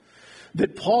happening.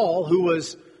 That Paul, who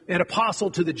was an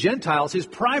apostle to the Gentiles, his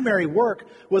primary work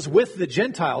was with the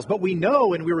Gentiles. But we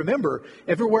know and we remember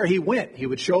everywhere he went, he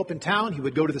would show up in town, he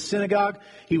would go to the synagogue,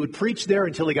 he would preach there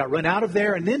until he got run out of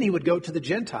there, and then he would go to the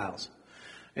Gentiles.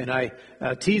 And I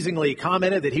teasingly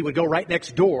commented that he would go right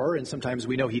next door, and sometimes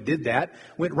we know he did that,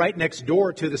 went right next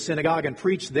door to the synagogue and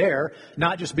preached there,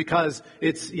 not just because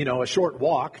it's, a short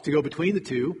walk to go between the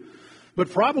two, but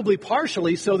probably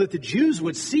partially so that the Jews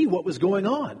would see what was going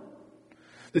on.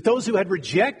 That those who had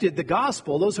rejected the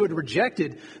gospel, those who had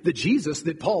rejected the Jesus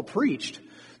that Paul preached,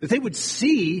 that they would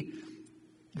see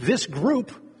this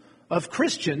group of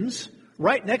Christians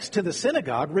right next to the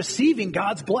synagogue receiving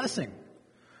God's blessing.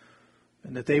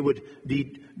 And that they would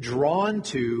be drawn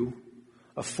to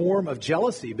a form of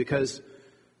jealousy because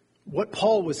what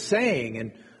Paul was saying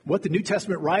and what the New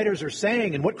Testament writers are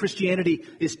saying and what Christianity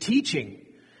is teaching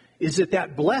is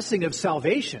that blessing of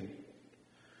salvation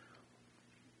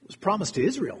was promised to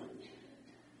Israel.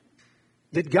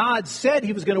 That God said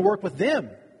he was going to work with them.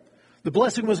 The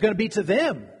blessing was going to be to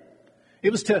them.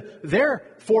 It was to their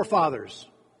forefathers.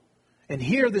 And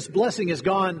here this blessing has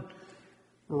gone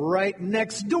right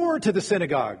next door to the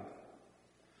synagogue,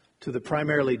 to the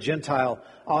primarily Gentile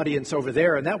audience over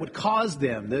there. And that would cause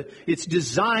them, it's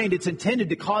intended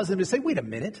to cause them to say, wait a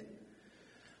minute.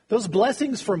 Those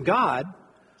blessings from God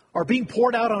are being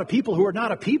poured out on a people who are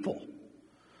not a people.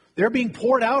 They're being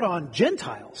poured out on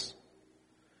Gentiles.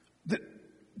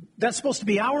 That's supposed to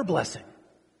be our blessing.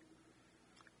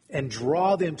 And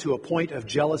draw them to a point of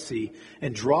jealousy,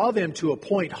 and draw them to a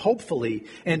point, hopefully,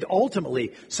 and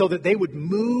ultimately, so that they would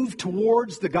move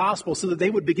towards the gospel, so that they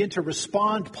would begin to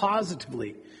respond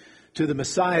positively to the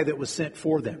Messiah that was sent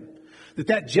for them.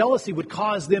 That jealousy would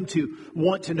cause them to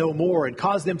want to know more, and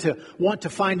cause them to want to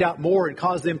find out more, and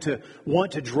cause them to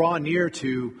want to draw near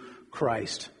to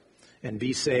Christ and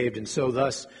be saved. And so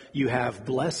thus you have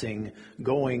blessing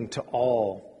going to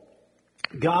all.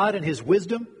 God in his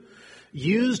wisdom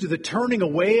used the turning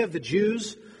away of the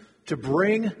Jews to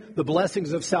bring the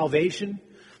blessings of salvation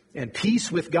and peace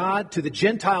with God to the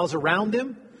Gentiles around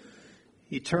them.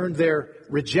 He turned their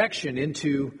rejection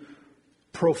into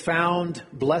profound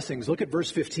blessings. Look at verse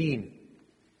 15.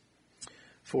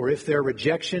 For if their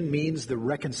rejection means the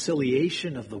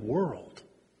reconciliation of the world,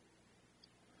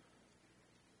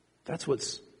 that's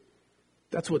what's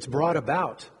brought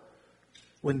about.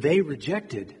 When they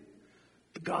rejected,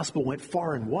 the gospel went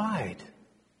far and wide.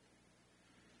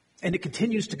 And it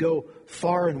continues to go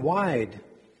far and wide.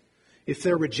 If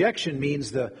their rejection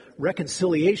means the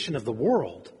reconciliation of the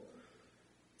world,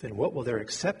 then what will their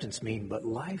acceptance mean but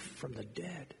life from the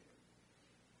dead?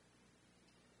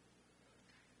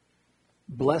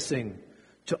 Blessing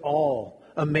to all.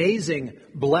 Amazing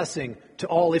blessing to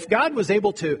all. If God was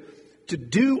able to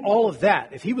do all of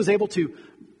that, if he was able to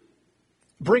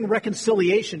bring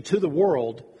reconciliation to the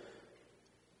world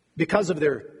because of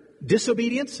their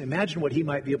disobedience, imagine what he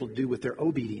might be able to do with their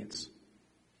obedience.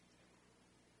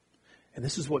 And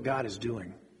this is what God is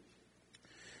doing.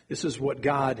 This is what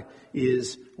God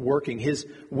is working. His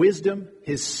wisdom,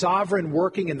 his sovereign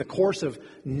working in the course of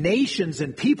nations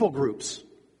and people groups.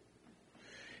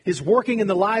 His working in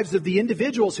the lives of the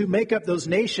individuals who make up those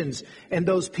nations and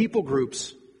those people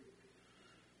groups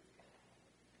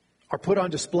are put on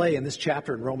display in this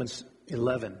chapter in Romans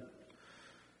 11.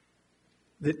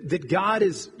 That God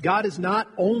is not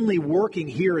only working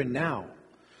here and now.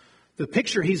 The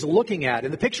picture he's looking at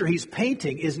and the picture he's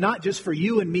painting is not just for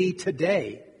you and me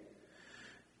today.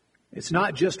 It's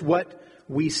not just what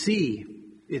we see.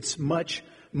 It's much,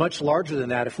 much larger than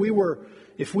that. If we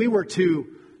were to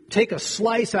take a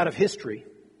slice out of history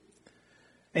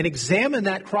and examine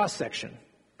that cross-section,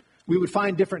 we would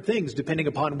find different things depending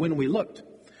upon when we looked.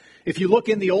 If you look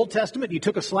in the Old Testament, you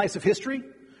took a slice of history,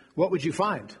 what would you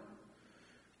find?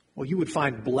 Well, you would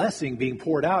find blessing being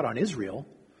poured out on Israel,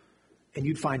 and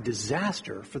you'd find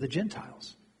disaster for the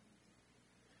Gentiles.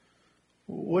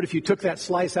 What if you took that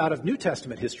slice out of New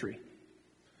Testament history?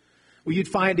 Well, you'd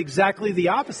find exactly the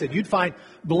opposite. You'd find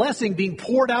blessing being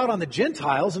poured out on the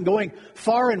Gentiles and going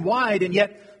far and wide, and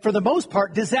yet, for the most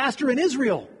part, disaster in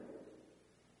Israel.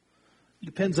 It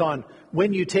depends on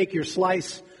when you take your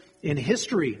slice in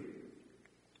history.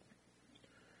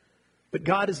 But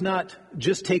God is not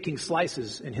just taking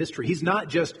slices in history. He's not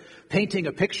just painting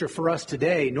a picture for us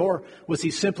today, nor was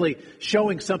he simply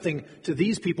showing something to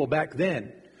these people back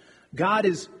then. God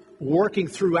is working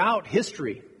throughout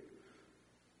history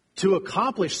to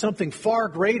accomplish something far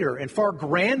greater and far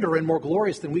grander and more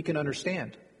glorious than we can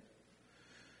understand.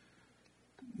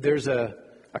 There's a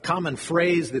common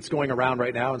phrase that's going around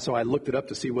right now, and so I looked it up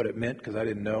to see what it meant because I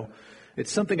didn't know.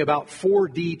 It's something about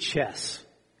 4D chess.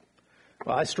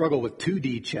 Well, I struggle with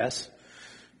 2D chess.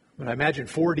 When I imagine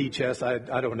 4D chess, I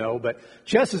don't know. But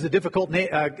chess is a difficult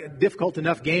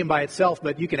enough game by itself,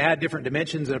 but you can add different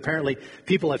dimensions, and apparently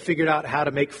people have figured out how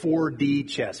to make 4D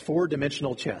chess,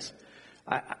 4-dimensional chess.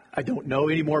 I don't know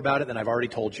any more about it than I've already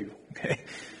told you. Okay,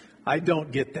 I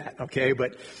don't get that. Okay,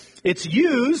 but it's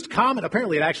used common.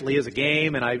 Apparently, it actually is a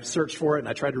game, and I searched for it and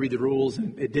I tried to read the rules,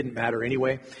 and it didn't matter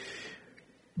anyway.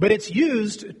 But it's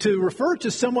used to refer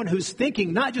to someone who's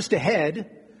thinking not just ahead,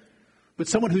 but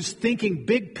someone who's thinking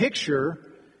big picture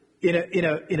in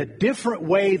a different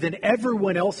way than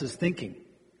everyone else is thinking.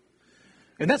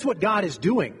 And that's what God is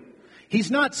doing. He's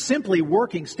not simply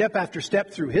working step after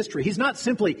step through history. He's not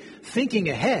simply thinking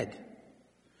ahead.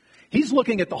 He's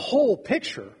looking at the whole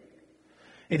picture.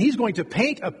 And He's going to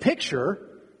paint a picture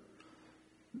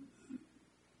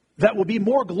that will be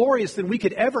more glorious than we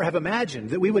could ever have imagined,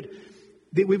 that we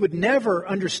would never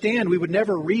understand, we would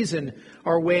never reason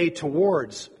our way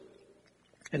towards.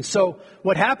 And so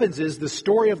what happens is the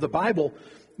story of the Bible,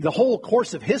 the whole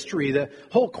course of history, the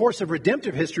whole course of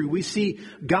redemptive history, we see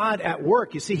God at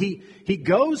work. You see, He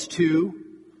goes to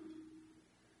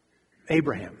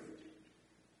Abraham.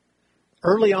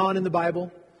 Early on in the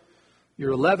Bible,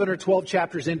 you're 11 or 12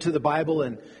 chapters into the Bible,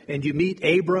 and you meet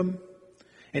Abram,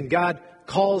 and God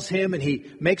calls him, and He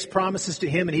makes promises to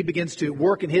him, and He begins to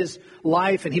work in his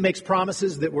life, and He makes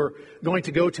promises that were going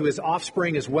to go to his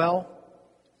offspring as well.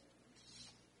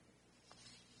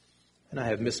 And I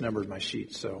have misnumbered my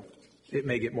sheet, so it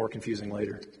may get more confusing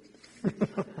later.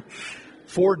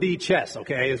 4D chess,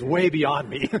 okay, is way beyond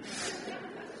me.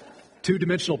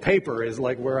 Two-dimensional paper is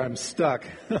like where I'm stuck.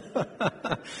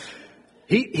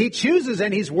 He chooses,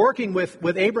 and He's working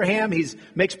with Abraham. He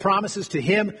makes promises to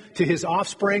him, to his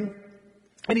offspring,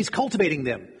 and He's cultivating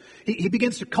them. He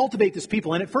begins to cultivate this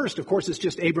people. And at first, of course, it's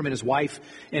just Abram and his wife.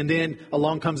 And then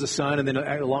along comes a son. And then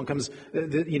along comes,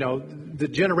 the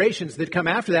generations that come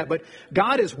after that. But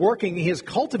God is working. He is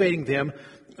cultivating them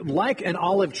like an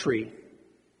olive tree.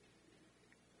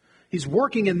 He's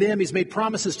working in them. He's made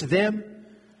promises to them.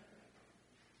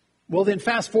 Well, then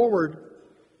fast forward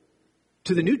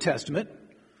to the New Testament.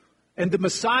 And the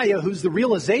Messiah, who's the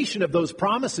realization of those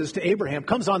promises to Abraham,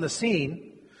 comes on the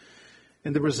scene.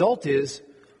 And the result is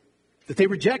that they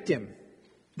reject Him.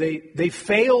 They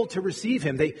fail to receive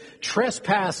Him. They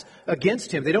trespass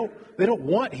against Him. They don't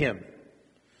want Him.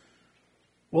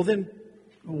 Well, then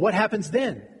what happens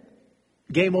then?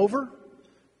 Game over?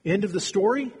 End of the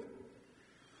story?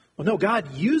 Well, no,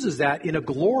 God uses that in a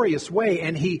glorious way,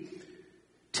 and He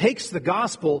takes the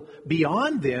gospel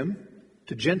beyond them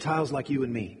to Gentiles like you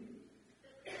and me.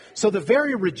 So the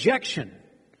very rejection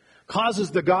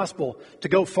causes the gospel to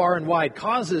go far and wide,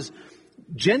 causes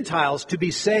Gentiles to be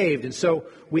saved. And so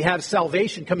we have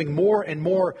salvation coming more and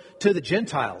more to the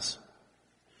Gentiles.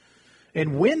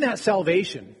 And when that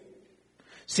salvation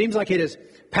seems like it is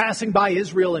passing by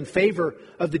Israel in favor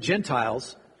of the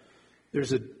Gentiles,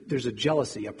 there's a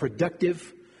jealousy, a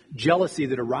productive jealousy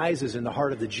that arises in the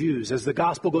heart of the Jews as the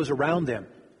gospel goes around them.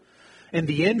 And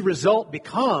the end result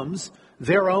becomes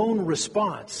their own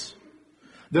response,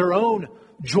 their own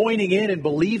joining in and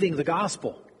believing the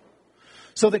gospel.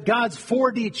 So that God's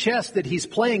 4D chess that He's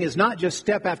playing is not just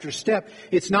step after step.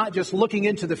 It's not just looking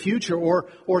into the future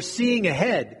or seeing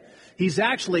ahead. He's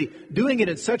actually doing it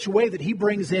in such a way that He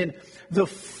brings in the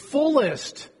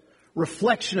fullest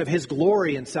reflection of His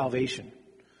glory and salvation.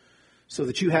 So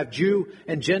that you have Jew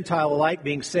and Gentile alike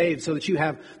being saved. So that you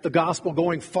have the gospel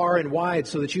going far and wide.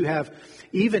 So that you have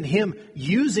even Him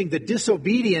using the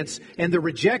disobedience and the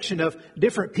rejection of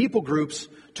different people groups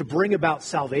to bring about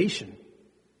salvation.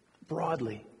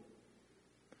 Broadly,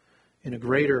 in a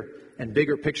greater and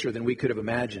bigger picture than we could have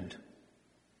imagined.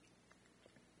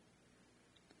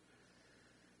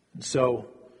 And so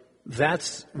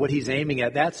that's what He's aiming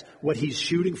at. That's what He's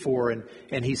shooting for.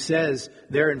 And He says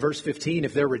there in verse 15,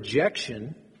 if their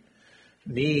rejection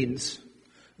means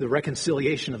the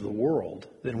reconciliation of the world,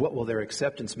 then what will their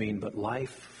acceptance mean but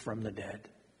life from the dead?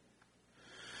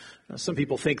 Now, some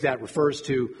people think that refers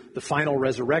to the final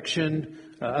resurrection.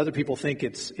 Other people think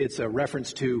it's a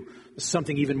reference to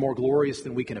something even more glorious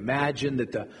than we can imagine,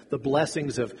 that the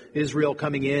blessings of Israel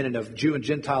coming in and of Jew and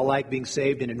Gentile alike being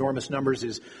saved in enormous numbers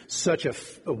is such a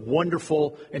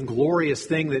wonderful and glorious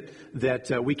thing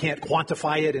that we can't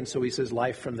quantify it. And so he says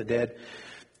life from the dead.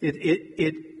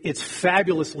 It's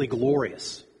fabulously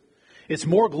glorious. It's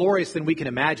more glorious than we can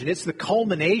imagine. It's the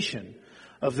culmination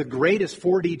of the greatest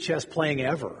 4D chess playing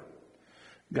ever.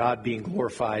 God being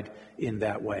glorified in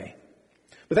that way.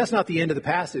 But that's not the end of the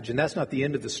passage, and that's not the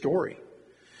end of the story.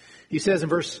 He says in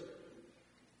verse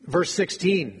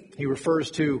 16, he refers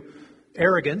to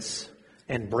arrogance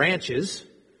and branches.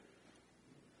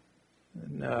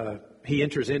 And, he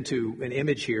enters into an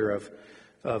image here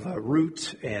of a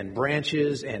root and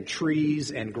branches and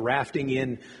trees and grafting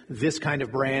in this kind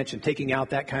of branch and taking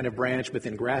out that kind of branch, but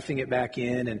then grafting it back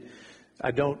in. And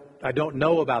I don't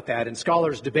know about that. And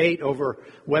scholars debate over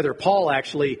whether Paul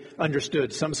actually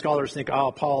understood. Some scholars think,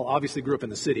 Paul obviously grew up in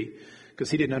the city because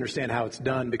he didn't understand how it's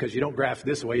done, because you don't graft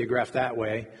this way, you graft that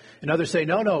way. And others say,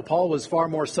 no, Paul was far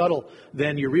more subtle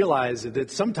than you realize,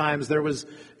 that sometimes there was,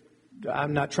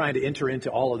 I'm not trying to enter into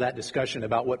all of that discussion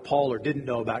about what Paul or didn't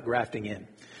know about grafting in.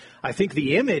 I think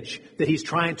the image that he's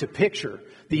trying to picture,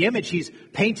 the image he's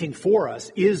painting for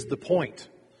us, is the point.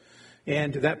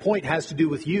 And that point has to do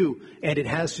with you, and it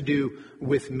has to do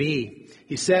with me.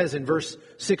 He says in verse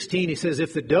 16, he says,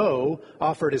 if the dough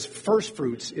offered as first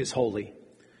fruits is holy,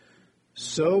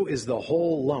 so is the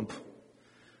whole lump.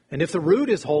 And if the root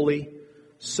is holy,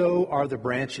 so are the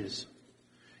branches.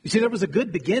 You see, there was a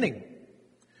good beginning.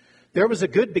 There was a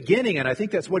good beginning, and I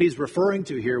think that's what he's referring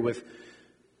to here with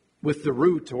the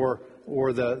root or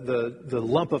the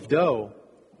lump of dough.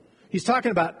 He's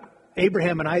talking about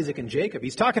Abraham and Isaac and Jacob.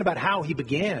 He's talking about how he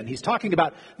began. He's talking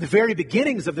about the very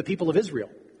beginnings of the people of Israel.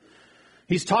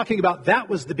 He's talking about that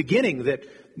was the beginning,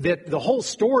 that the whole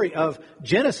story of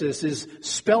Genesis is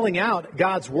spelling out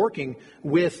God's working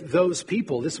with those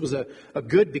people. This was a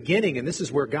good beginning, and this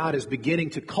is where God is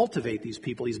beginning to cultivate these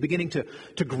people. He's beginning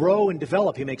to grow and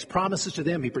develop. He makes promises to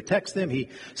them. He protects them. He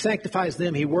sanctifies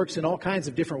them. He works in all kinds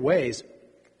of different ways.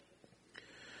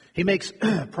 He makes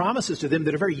promises to them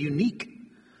that are very unique,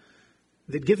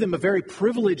 that give them a very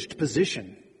privileged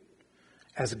position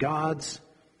as God's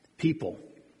people.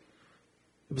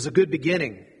 It was a good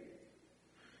beginning.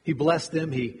 He blessed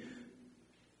them. He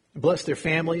blessed their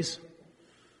families.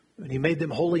 And he made them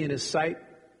holy in his sight.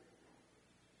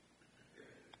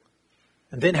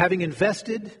 And then, having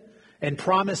invested and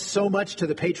promised so much to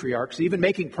the patriarchs, even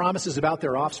making promises about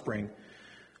their offspring,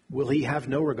 will he have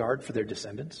no regard for their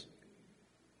descendants?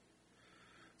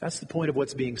 That's the point of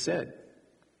what's being said.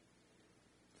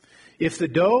 If the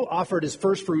dough offered as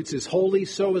first fruits is holy,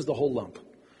 so is the whole lump.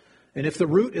 And if the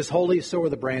root is holy, so are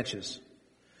the branches.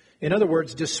 In other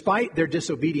words, despite their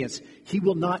disobedience, he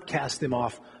will not cast them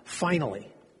off finally,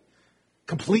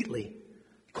 completely,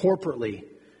 corporately,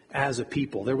 as a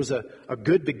people. There was a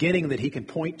good beginning that he can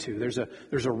point to. There's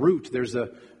a root. There's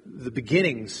the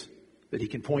beginnings that he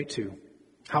can point to.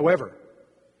 However,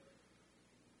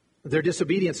 their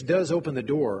disobedience does open the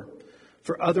door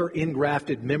for other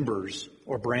engrafted members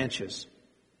or branches.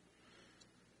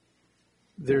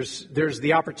 There's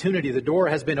the opportunity. The door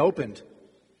has been opened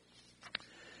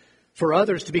for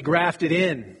others to be grafted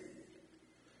in.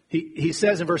 He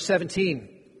says in verse 17,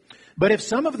 but if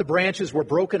some of the branches were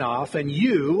broken off, and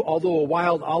you, although a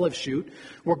wild olive shoot,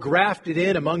 were grafted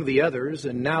in among the others,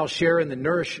 and now share in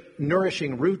the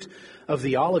nourishing root of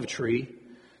the olive tree,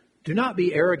 do not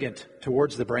be arrogant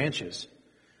towards the branches.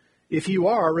 If you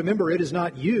are, remember it is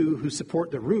not you who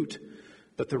support the root,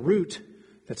 but the root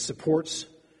that supports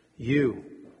you.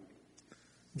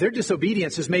 Their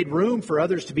disobedience has made room for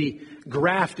others to be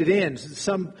grafted in,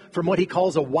 some from what he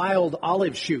calls a wild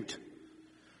olive shoot,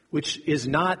 which is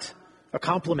not a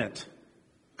compliment.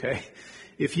 Okay?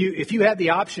 If you had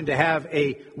the option to have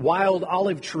a wild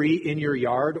olive tree in your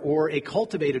yard or a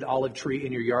cultivated olive tree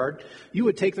in your yard, you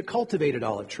would take the cultivated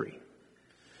olive tree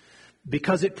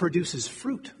because it produces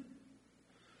fruit.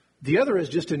 The other is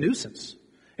just a nuisance.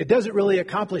 It doesn't really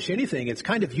accomplish anything. It's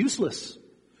kind of useless.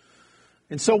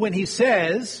 And so when he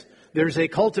says there's a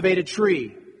cultivated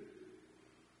tree,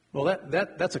 well,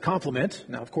 that's a compliment.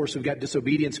 Now, of course, we've got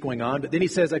disobedience going on. But then he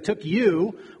says, I took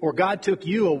you, or God took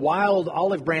you, a wild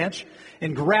olive branch,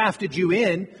 and grafted you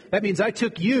in. That means I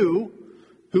took you,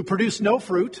 who produced no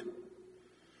fruit,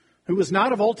 who was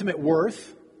not of ultimate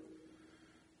worth,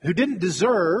 who didn't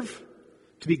deserve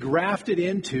to be grafted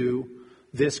into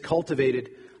this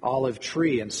cultivated olive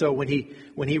tree. And so when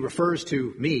he refers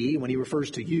to me, when he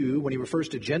refers to you, when he refers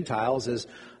to Gentiles as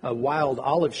a wild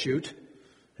olive shoot,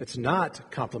 it's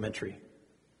not complimentary.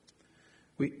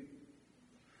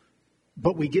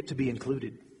 But we get to be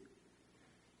included.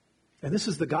 And this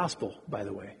is the gospel, by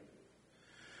the way.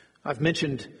 I've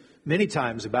mentioned many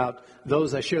times about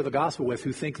those I share the gospel with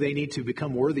who think they need to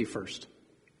become worthy first.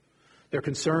 They're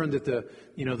concerned that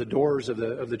the doors of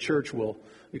the church will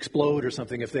explode or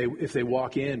something if they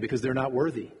walk in because they're not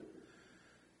worthy.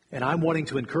 And I'm wanting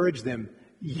to encourage them,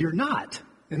 you're not,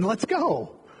 and let's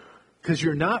go. Because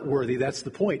you're not worthy, that's the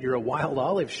point. You're a wild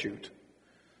olive shoot.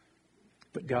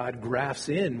 But God grafts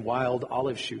in wild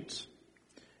olive shoots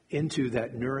into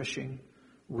that nourishing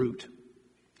root.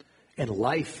 And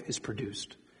life is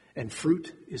produced, and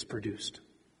fruit is produced.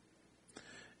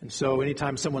 And so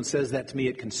anytime someone says that to me,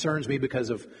 it concerns me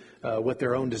because of what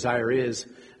their own desire is.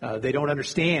 They don't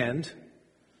understand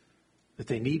that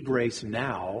they need grace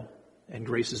now, and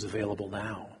grace is available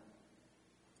now.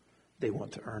 They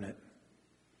want to earn it.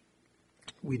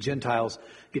 We Gentiles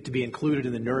get to be included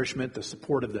in the nourishment, the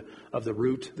support of the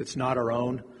root that's not our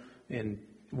own, and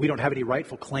we don't have any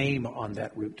rightful claim on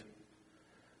that root.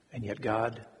 And yet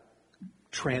God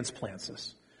transplants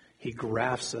us. He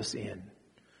grafts us in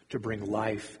to bring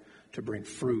life, to bring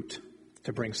fruit,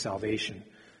 to bring salvation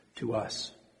to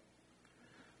us.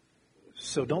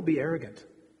 So don't be arrogant.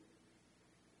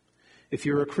 If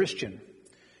you're a Christian,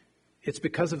 it's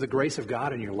because of the grace of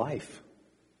God in your life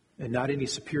and not any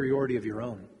superiority of your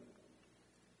own.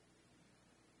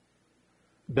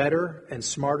 Better and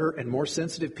smarter and more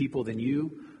sensitive people than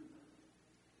you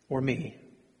or me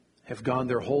have gone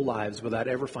their whole lives without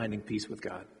ever finding peace with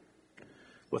God,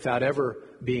 without ever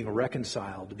being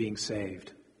reconciled, being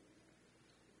saved.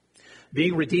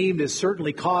 Being redeemed is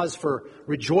certainly cause for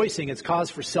rejoicing, it's cause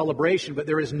for celebration, but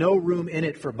there is no room in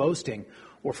it for boasting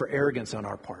or for arrogance on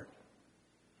our part.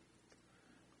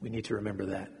 We need to remember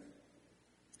that.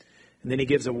 And then he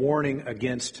gives a warning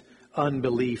against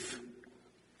unbelief.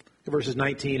 Verses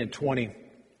 19 and 20.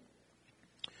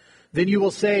 Then you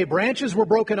will say, branches were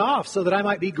broken off so that I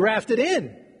might be grafted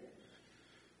in.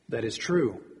 That is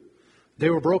true. They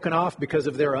were broken off because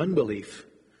of their unbelief.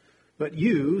 But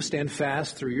you stand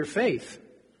fast through your faith.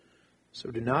 So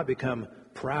do not become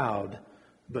proud,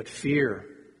 but fear.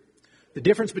 The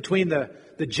difference between the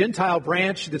Gentile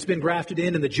branch that's been grafted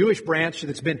in and the Jewish branch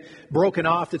that's been broken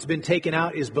off, that's been taken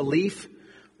out, is belief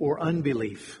or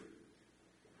unbelief.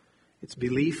 It's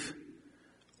belief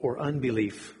or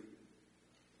unbelief.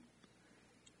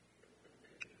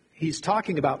 He's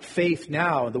talking about faith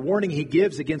now, and the warning he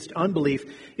gives against unbelief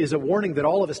is a warning that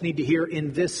all of us need to hear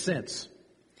in this sense.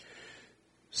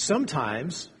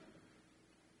 Sometimes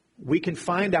we can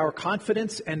find our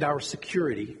confidence and our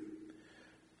security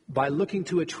by looking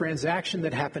to a transaction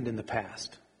that happened in the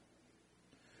past.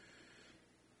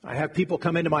 I have people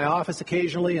come into my office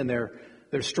occasionally and they're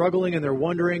struggling and they're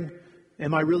wondering,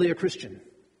 am I really a Christian?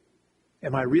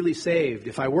 Am I really saved?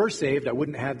 If I were saved, I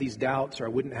wouldn't have these doubts, or I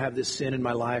wouldn't have this sin in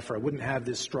my life, or I wouldn't have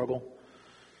this struggle.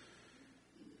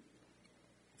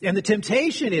 And the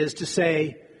temptation is to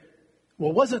say,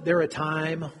 well, wasn't there a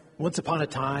time, once upon a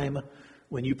time,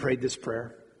 when you prayed this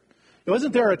prayer?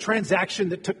 Wasn't there a transaction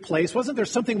that took place? Wasn't there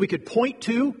something we could point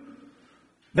to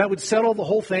that would settle the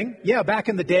whole thing? Yeah, back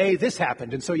in the day, this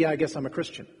happened, and so yeah, I guess I'm a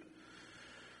Christian.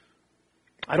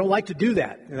 I don't like to do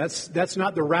that. That's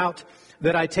not the route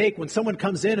that I take when someone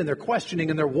comes in and they're questioning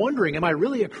and they're wondering, am I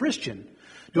really a Christian?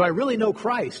 Do I really know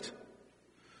Christ?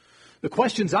 The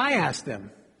questions I ask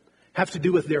them have to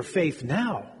do with their faith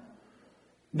now,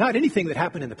 not anything that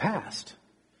happened in the past,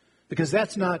 because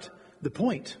that's not the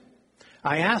point.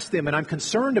 I ask them, and I'm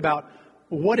concerned about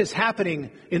what is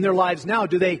happening in their lives now.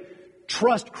 Do they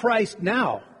trust Christ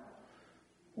now?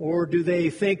 Or do they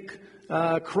think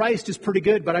Christ is pretty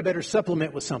good, but I better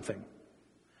supplement with something?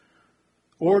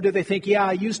 Or do they think, yeah,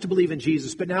 I used to believe in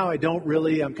Jesus, but now I don't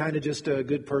really. I'm kind of just a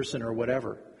good person or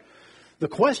whatever. The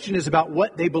question is about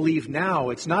what they believe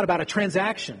now. It's not about a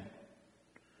transaction.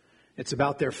 It's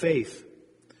about their faith.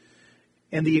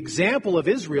 And the example of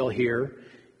Israel here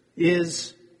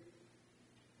is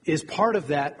part of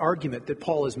that argument that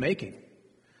Paul is making.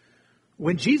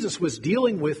 When Jesus was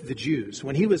dealing with the Jews,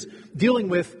 when he was dealing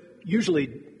with,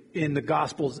 usually in the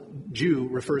Gospels, Jew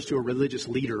refers to a religious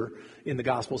leader in the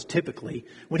Gospels typically.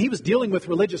 When he was dealing with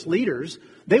religious leaders,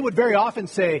 they would very often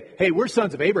say, hey, we're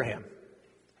sons of Abraham.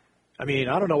 I mean,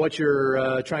 I don't know what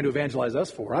you're trying to evangelize us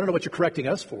for. I don't know what you're correcting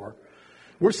us for.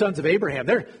 We're sons of Abraham.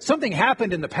 Something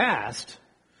happened in the past.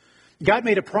 God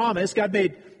made a promise. God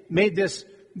made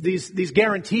these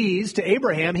guarantees to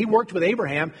Abraham. He worked with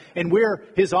Abraham, and we're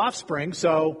his offspring,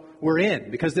 so we're in,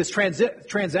 because this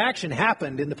transaction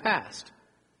happened in the past.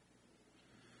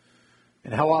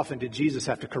 And how often did Jesus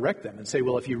have to correct them and say,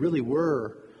 well, if you really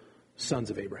were sons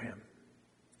of Abraham,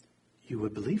 you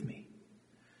would believe me.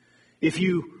 If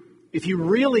you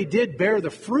really did bear the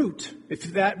fruit,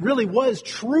 if that really was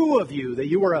true of you, that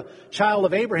you were a child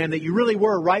of Abraham, that you really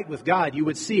were right with God, you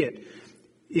would see it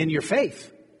in your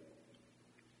faith.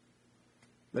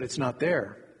 But it's not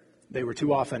there. They were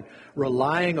too often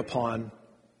relying upon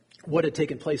what had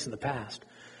taken place in the past.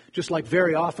 Just like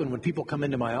very often when people come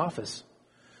into my office,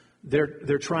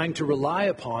 they're trying to rely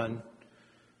upon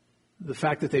the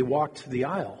fact that they walked the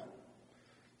aisle,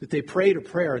 that they prayed a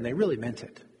prayer and they really meant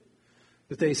it,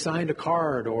 that they signed a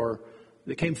card or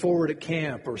they came forward at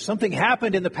camp or something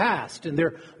happened in the past and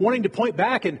they're wanting to point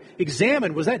back and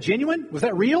examine, was that genuine? Was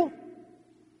that real?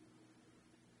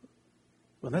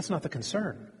 Well, that's not the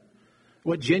concern.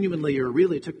 What genuinely or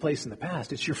really took place in the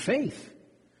past, it's your faith.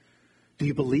 Do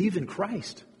you believe in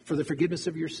Christ for the forgiveness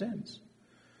of your sins?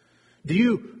 Do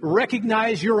you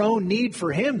recognize your own need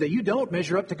for Him, that you don't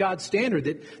measure up to God's standard,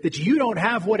 that you don't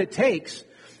have what it takes,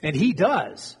 and He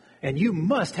does, and you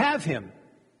must have Him?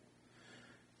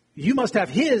 You must have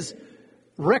His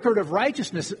record of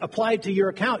righteousness applied to your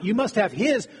account. You must have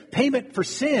His payment for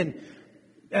sin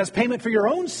as payment for your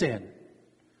own sin.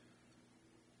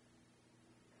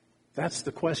 That's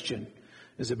the question,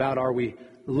 is about, are we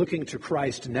looking to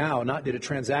Christ now, not did a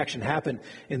transaction happen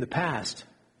in the past?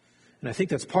 And I think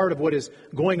that's part of what is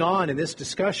going on in this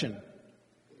discussion,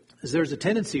 is there's a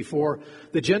tendency for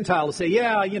the Gentile to say,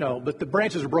 yeah, but the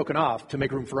branches are broken off to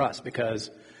make room for us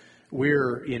because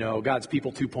we're, God's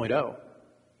people 2.0.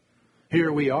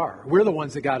 Here we are. We're the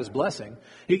ones that God is blessing.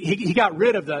 He got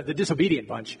rid of the disobedient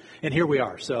bunch, and here we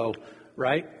are. So,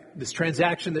 right? This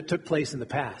transaction that took place in the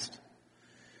past.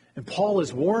 And Paul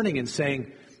is warning and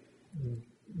saying,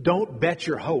 don't bet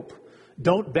your hope,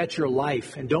 don't bet your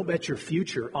life, and don't bet your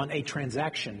future on a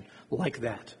transaction like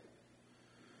that.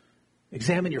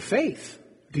 Examine your faith.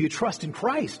 Do you trust in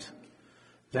Christ?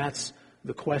 That's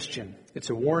the question. It's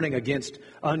a warning against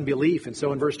unbelief. And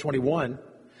so in verse 21,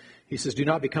 he says, do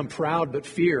not become proud, but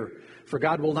fear. For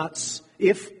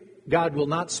if God will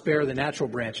not spare the natural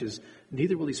branches,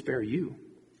 neither will He spare you.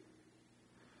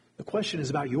 The question is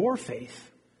about your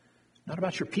faith, not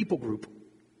about your people group.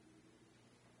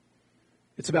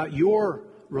 It's about your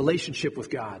relationship with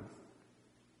God.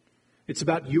 It's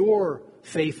about your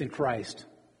faith in Christ,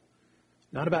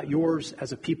 not about yours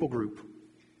as a people group.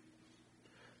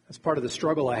 That's part of the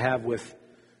struggle I have with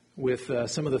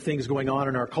some of the things going on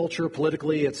in our culture,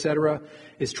 politically, etc.,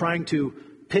 is trying to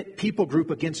pit people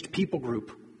group against people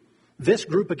group. This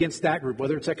group against that group,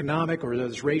 whether it's economic or whether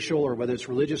it's racial or whether it's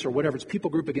religious or whatever, it's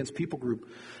people group against people group.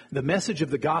 The message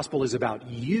of the gospel is about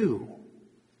you.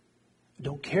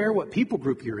 Don't care what people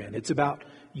group you're in. It's about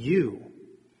you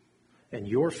and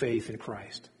your faith in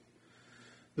Christ.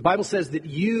 The Bible says that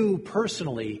you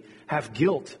personally have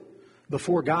guilt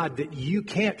before God that you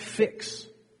can't fix.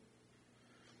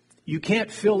 You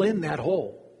can't fill in that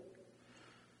hole.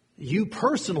 You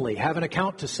personally have an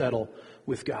account to settle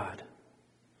with God.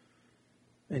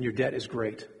 And your debt is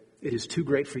great. It is too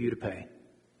great for you to pay.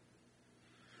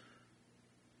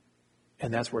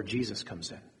 And that's where Jesus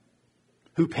comes in.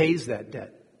 Who pays that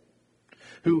debt?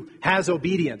 Who has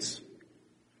obedience,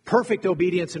 perfect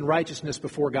obedience and righteousness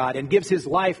before God, and gives His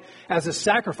life as a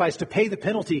sacrifice to pay the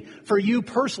penalty for you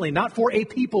personally, not for a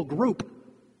people group,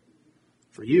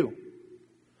 for you.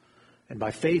 And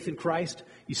by faith in Christ,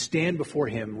 you stand before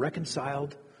Him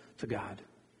reconciled to God,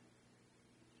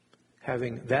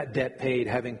 having that debt paid,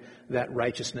 having that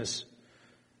righteousness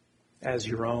as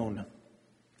your own.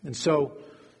 And so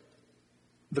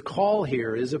the call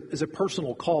here is a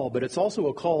personal call, but it's also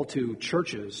a call to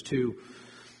churches, to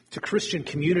Christian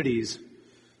communities.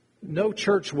 No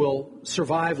church will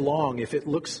survive long if it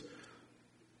looks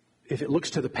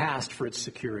to the past for its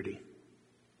security,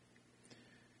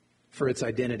 for its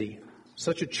identity.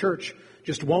 Such a church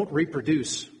just won't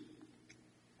reproduce.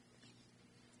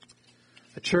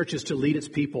 A church is to lead its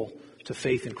people to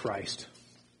faith in Christ,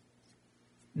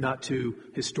 not to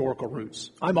historical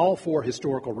roots. I'm all for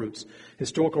historical roots.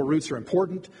 Historical roots are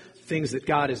important. Things that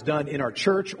God has done in our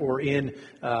church or in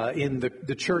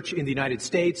the church in the United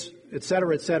States, et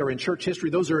cetera, in church history,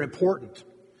 those are important.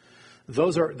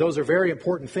 Those are very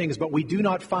important things, but we do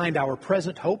not find our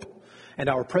present hope and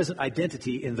our present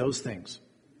identity in those things.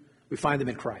 We find them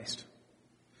in Christ.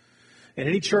 And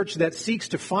any church that seeks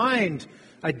to find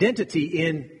identity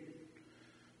in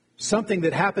something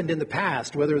that happened in the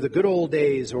past, whether the good old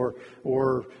days or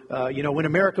when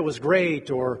America was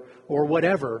great or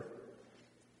whatever,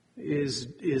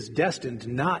 is destined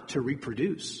not to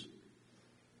reproduce.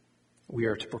 We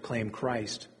are to proclaim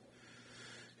Christ.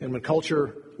 And when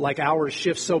culture like ours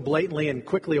shifts so blatantly and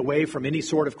quickly away from any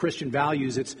sort of Christian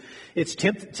values, it's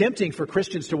tempting for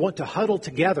Christians to want to huddle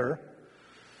together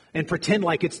and pretend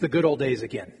like it's the good old days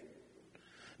again.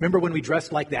 Remember when we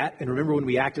dressed like that, and remember when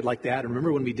we acted like that, and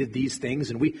remember when we did these things,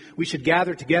 and we should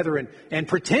gather together and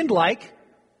pretend like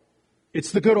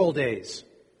it's the good old days.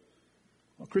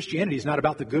 Well, Christianity is not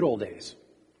about the good old days.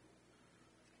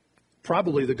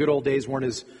 Probably the good old days weren't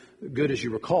as good as you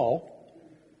recall,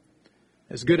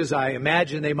 as good as I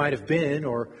imagine they might have been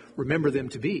or remember them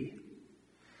to be.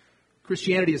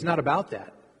 Christianity is not about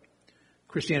that.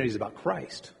 Christianity is about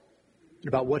Christ and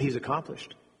about what He's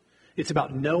accomplished. It's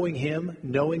about knowing Him,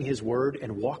 knowing His Word,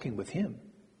 and walking with Him.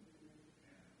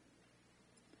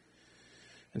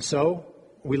 And so,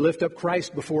 we lift up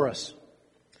Christ before us.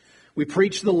 We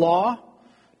preach the law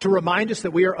to remind us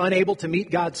that we are unable to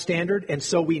meet God's standard, and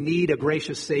so we need a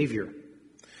gracious Savior.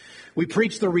 We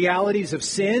preach the realities of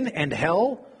sin and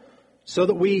hell so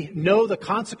that we know the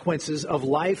consequences of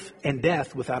life and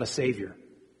death without a Savior.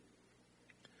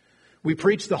 We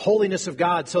preach the holiness of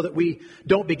God so that we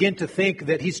don't begin to think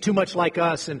that He's too much like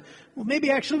us and, well, maybe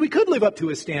actually we could live up to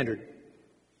His standard.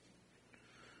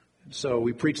 So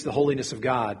we preach the holiness of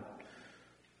God.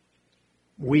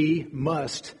 We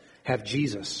must have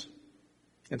Jesus.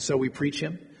 And so we preach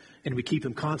Him and we keep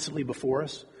Him constantly before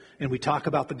us. And we talk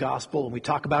about the gospel and we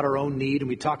talk about our own need and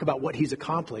we talk about what He's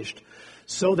accomplished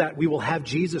so that we will have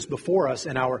Jesus before us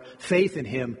and our faith in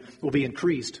Him will be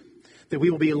increased. That we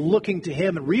will be looking to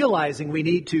Him and realizing we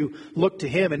need to look to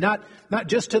Him and not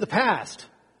just to the past.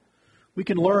 We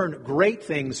can learn great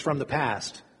things from the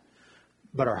past,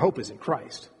 but our hope is in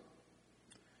Christ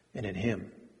and in Him.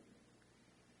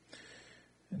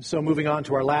 And so moving on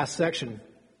to our last section,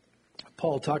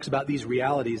 Paul talks about these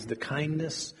realities, the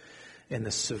kindness and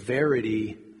the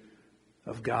severity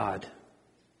of God.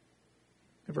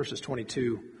 In verses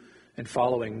 22 and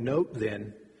following, note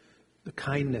then the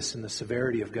kindness and the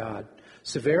severity of God.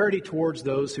 Severity towards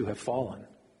those who have fallen,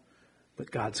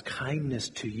 but God's kindness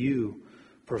to you,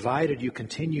 provided you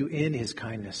continue in His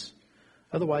kindness.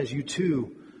 Otherwise, you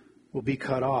too will be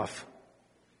cut off.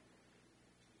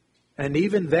 And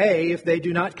even they, if they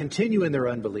do not continue in their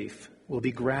unbelief, will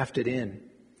be grafted in.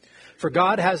 For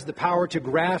God has the power to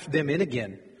graft them in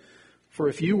again. For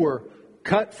if you were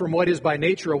cut from what is by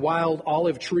nature a wild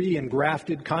olive tree and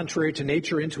grafted contrary to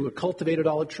nature into a cultivated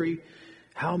olive tree,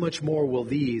 how much more will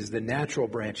these, the natural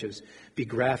branches, be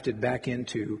grafted back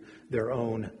into their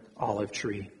own olive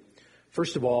tree?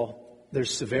 First of all,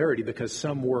 there's severity because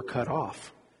some were cut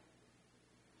off.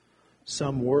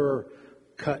 Some were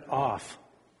cut off.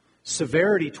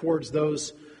 Severity towards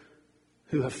those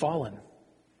who have fallen.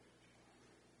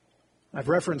 I've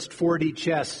referenced 4D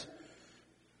chess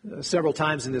several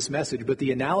times in this message, but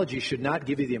the analogy should not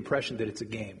give you the impression that it's a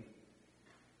game,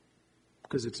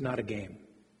 because it's not a game.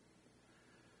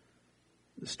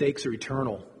 The stakes are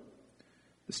eternal.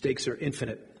 The stakes are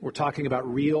infinite. We're talking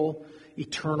about real,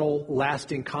 eternal,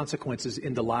 lasting consequences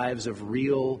in the lives of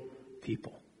real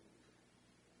people.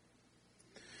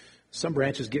 Some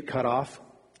branches get cut off.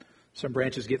 Some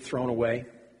branches get thrown away.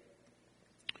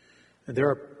 And there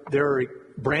are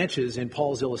branches in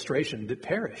Paul's illustration that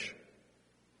perish.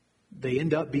 They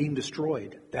end up being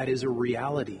destroyed. That is a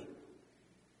reality.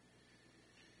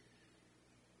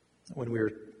 When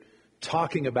we're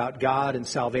talking about God and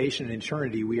salvation and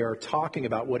eternity, we are talking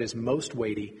about what is most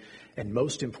weighty and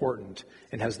most important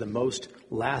and has the most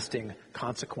lasting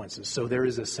consequences. So there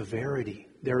is a severity.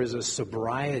 There is a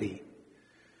sobriety.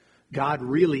 God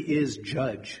really is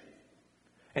judge.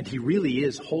 And He really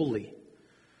is holy.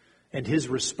 And His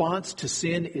response to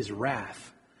sin is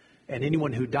wrath. And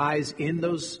anyone who dies in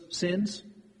those sins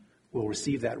will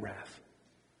receive that wrath.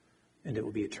 And it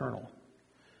will be eternal.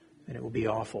 And it will be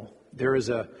awful. There is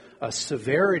a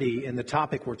severity in the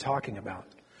topic we're talking about,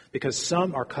 because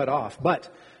some are cut off.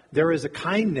 But there is a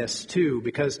kindness too,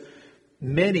 because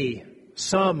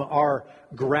some are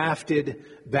grafted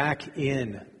back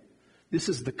in. This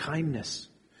is the kindness.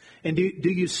 And do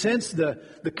you sense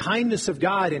the kindness of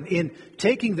God in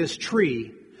taking this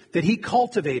tree that He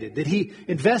cultivated, that He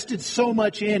invested so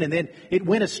much in, and then it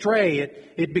went astray,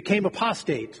 it became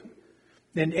apostate.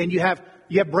 And you have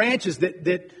branches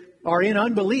that are in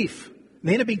unbelief, and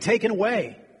they end up being taken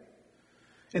away.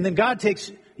 And then God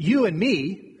takes you and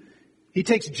me, He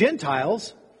takes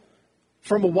Gentiles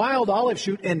from a wild olive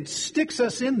shoot and sticks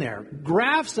us in there,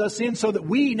 grafts us in so that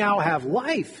we now have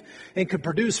life and can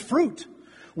produce fruit.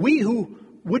 We who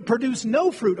would produce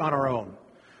no fruit on our own,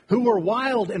 who were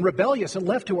wild and rebellious and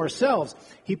left to ourselves,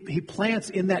 He plants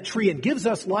in that tree and gives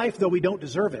us life though we don't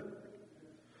deserve it.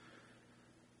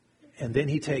 And then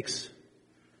He takes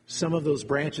some of those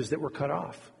branches that were cut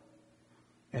off.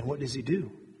 And what does He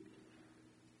do?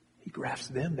 He grafts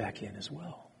them back in as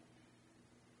well.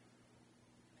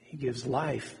 He gives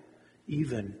life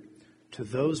even to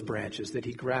those branches that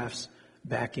He grafts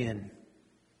back in.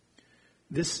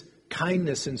 This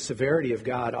kindness and severity of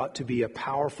God ought to be a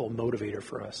powerful motivator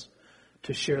for us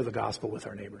to share the gospel with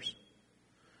our neighbors,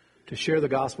 to share the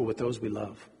gospel with those we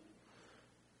love.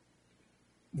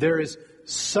 There is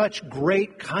such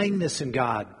great kindness in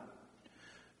God,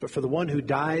 but for the one who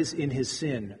dies in his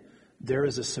sin, there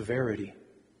is a severity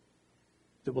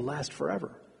that will last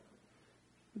forever.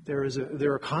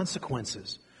 There are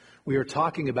consequences. We are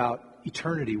talking about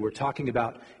eternity. We're talking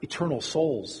about eternal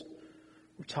souls.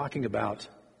 We're talking about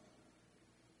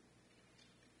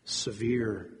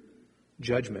severe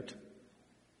judgment.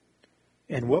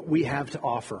 And what we have to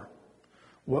offer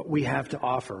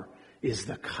is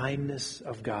the kindness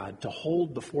of God to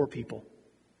hold before people,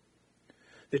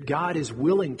 that God is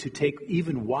willing to take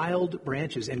even wild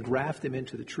branches and graft them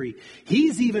into the tree.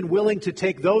 He's even willing to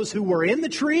take those who were in the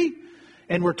tree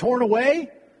and were torn away.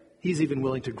 He's even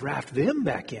willing to graft them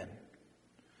back in.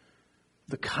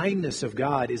 The kindness of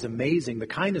God is amazing. The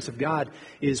kindness of God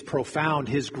is profound.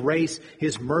 His grace,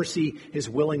 His mercy, His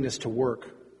willingness to work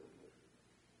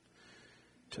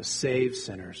to save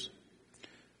sinners.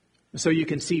 So you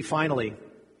can see finally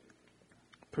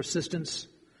persistence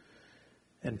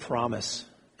and promise.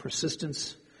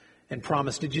 Persistence and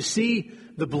promise. Did you see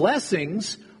the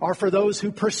blessings are for those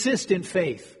who persist in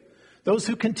faith, those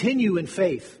who continue in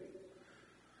faith,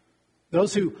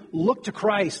 those who look to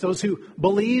Christ, those who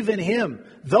believe in Him.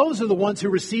 Those are the ones who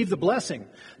receive the blessing.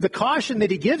 The caution that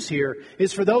He gives here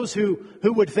is for those who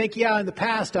would think, yeah, in the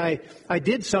past I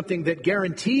did something that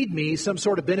guaranteed me some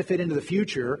sort of benefit into the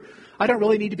future. I don't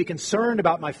really need to be concerned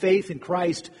about my faith in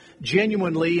Christ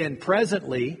genuinely and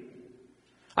presently.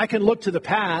 I can look to the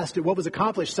past at what was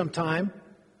accomplished sometime,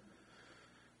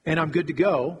 and I'm good to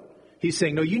go. He's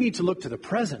saying, no, you need to look to the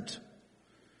present.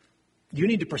 You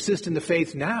need to persist in the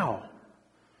faith now.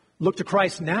 Look to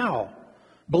Christ now.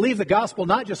 Believe the gospel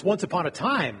not just once upon a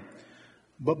time,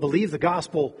 but believe the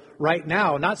gospel right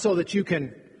now. Not so that you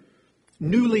can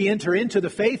newly enter into the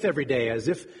faith every day, as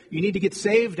if you need to get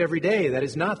saved every day. That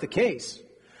is not the case.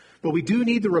 But we do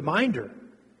need the reminder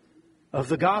of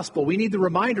the gospel. We need the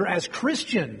reminder as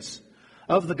Christians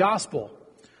of the gospel,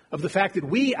 of the fact that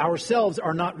we ourselves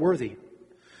are not worthy,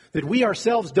 that we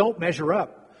ourselves don't measure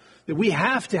up, that we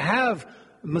have to have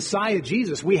Messiah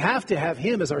Jesus. We have to have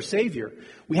Him as our Savior.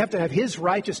 We have to have His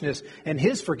righteousness and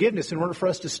His forgiveness in order for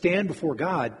us to stand before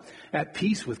God at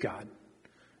peace with God.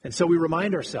 And so we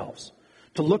remind ourselves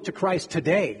to look to Christ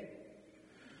today.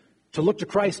 To look to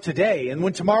Christ today. And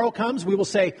when tomorrow comes, we will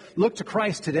say, look to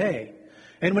Christ today.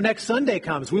 And when next Sunday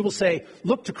comes, we will say,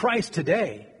 look to Christ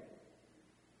today.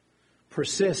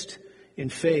 Persist in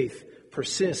faith.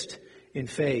 Persist in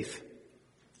faith.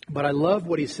 But I love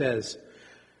what he says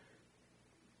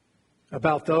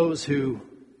about those who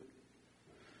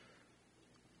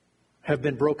have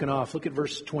been broken off. Look at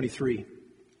verse 23.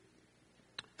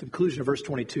 The conclusion of verse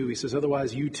 22, he says,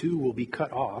 otherwise you too will be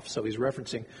cut off. So he's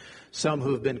referencing some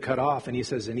who have been cut off. And he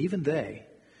says, and even they,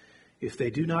 if they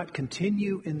do not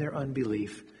continue in their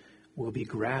unbelief, will be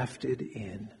grafted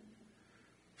in.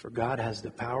 For God has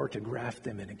the power to graft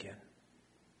them in again.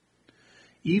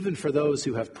 Even for those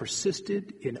who have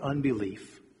persisted in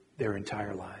unbelief their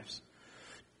entire lives.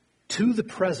 To the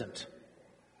present,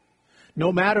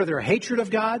 no matter their hatred of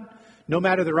God, no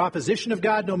matter their opposition of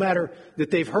God, no matter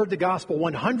that they've heard the gospel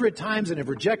 100 times and have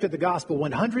rejected the gospel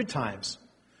 100 times,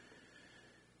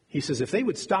 he says if they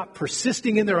would stop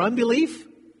persisting in their unbelief,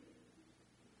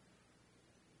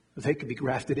 they could be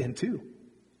grafted in too.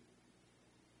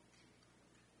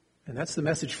 And that's the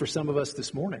message for some of us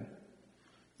this morning.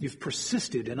 You've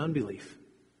persisted in unbelief.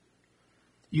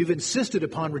 You've insisted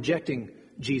upon rejecting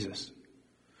Jesus.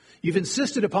 You've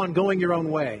insisted upon going your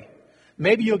own way.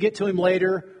 Maybe you'll get to Him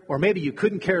later, or maybe you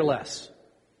couldn't care less.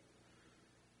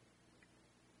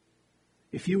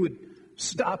 If you would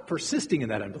stop persisting in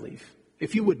that unbelief,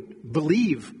 if you would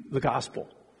believe the gospel,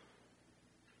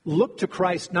 look to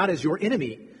Christ not as your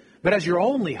enemy, but as your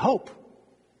only hope,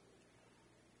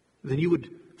 then you would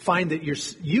find that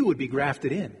you would be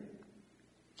grafted in.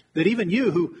 That even you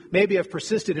who maybe have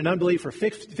persisted in unbelief for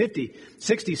 50,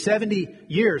 60, 70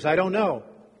 years, I don't know,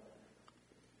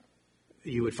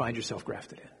 you would find yourself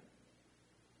grafted in.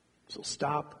 So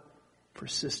stop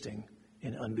persisting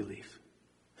in unbelief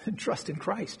and trust in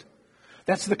Christ.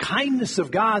 That's the kindness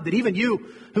of God, that even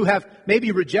you who have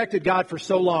maybe rejected God for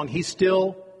so long, He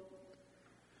still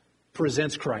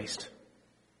presents Christ.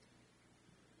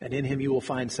 And in Him you will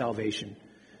find salvation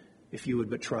if you would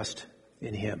but trust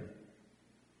in Him.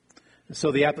 And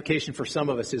so the application for some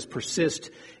of us is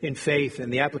persist in faith,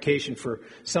 and the application for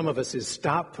some of us is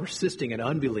stop persisting in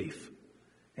unbelief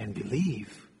and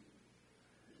believe,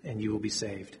 and you will be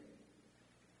saved.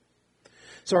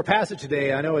 So our passage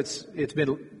today, I know it's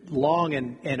been long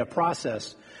and a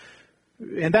process,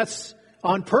 and that's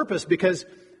on purpose because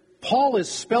Paul is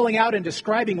spelling out and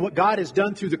describing what God has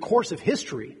done through the course of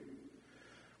history.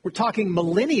 We're talking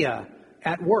millennia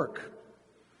at work.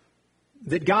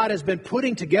 That God has been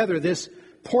putting together this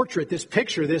portrait, this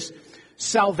picture, this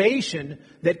salvation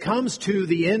that comes to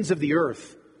the ends of the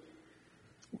earth,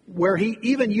 where He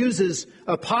even uses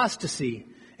apostasy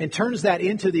and turns that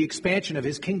into the expansion of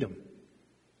His kingdom.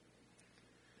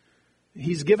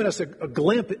 He's given us a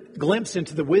glimpse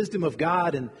into the wisdom of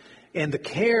God and the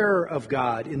care of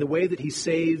God in the way that He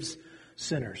saves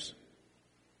sinners.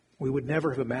 We would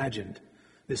never have imagined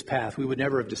this path. We would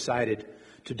never have decided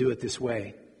to do it this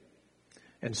way.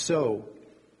 And so,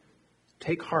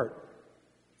 take heart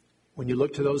when you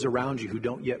look to those around you who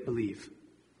don't yet believe.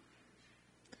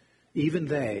 Even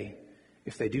they,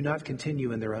 if they do not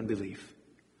continue in their unbelief,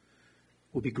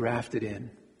 will be grafted in.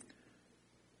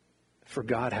 For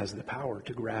God has the power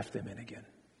to graft them in again.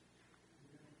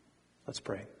 Let's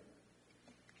pray.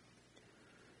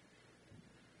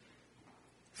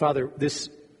 Father, this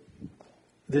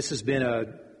has been a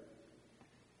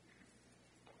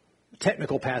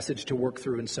technical passage to work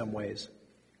through in some ways.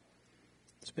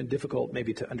 It's been difficult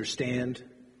maybe to understand,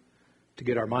 to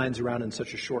get our minds around in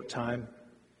such a short time.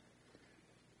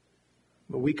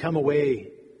 But we come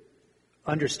away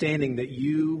understanding that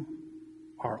you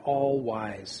are all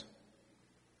wise.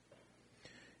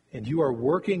 And you are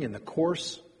working in the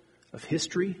course of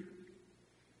history,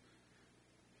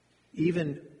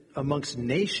 even amongst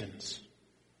nations,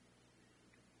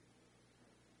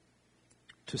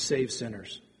 to save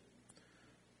sinners,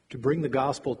 to bring the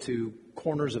gospel to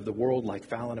corners of the world like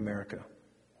Fallon, America.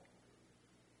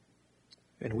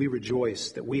 And we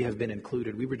rejoice that we have been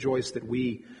included. We rejoice that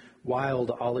we, wild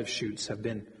olive shoots, have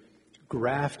been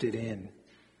grafted in.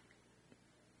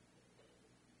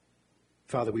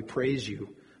 Father, we praise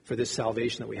you for this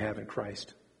salvation that we have in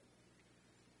Christ.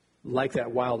 Like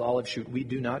that wild olive shoot, we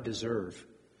do not deserve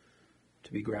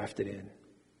to be grafted in.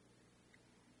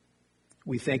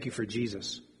 We thank you for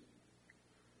Jesus,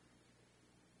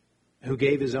 who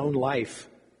gave his own life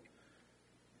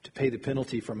to pay the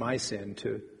penalty for my sin,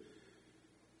 to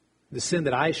the sin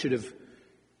that I should have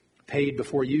paid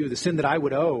before you, the sin that I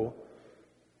would owe,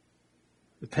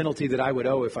 the penalty that I would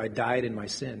owe if I died in my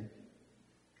sin.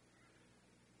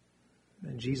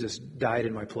 And Jesus died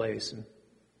in my place and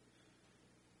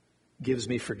gives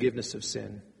me forgiveness of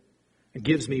sin and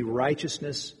gives me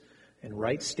righteousness and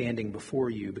right standing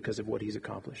before you because of what he's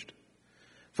accomplished.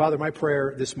 Father, my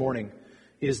prayer this morning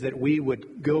is that we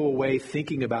would go away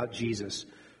thinking about Jesus,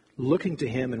 looking to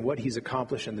him and what he's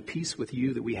accomplished and the peace with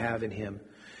you that we have in him.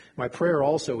 My prayer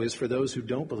also is for those who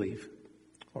don't believe,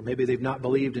 or maybe they've not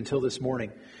believed until this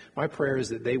morning. My prayer is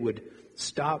that they would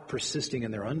stop persisting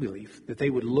in their unbelief, that they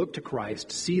would look to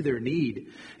Christ, see their need,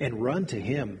 and run to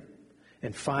him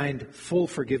and find full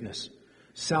forgiveness,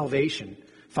 salvation,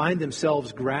 find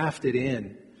themselves grafted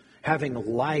in, having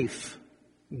life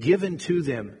given to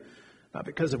them, not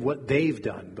because of what they've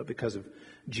done, but because of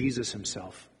Jesus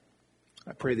himself.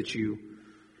 I pray that you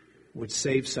would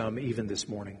save some even this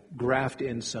morning, graft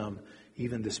in some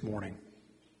even this morning.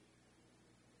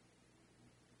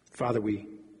 Father, we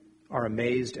are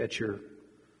amazed at your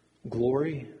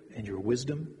glory and your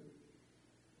wisdom.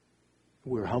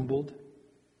 We're humbled,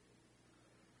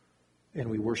 and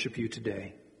we worship you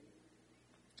today.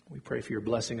 We pray for your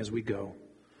blessing as we go.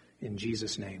 In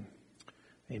Jesus' name,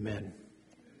 amen.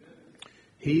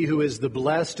 He who is the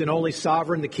blessed and only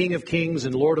sovereign, the King of kings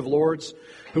and Lord of lords,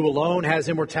 who alone has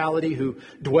immortality, who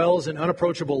dwells in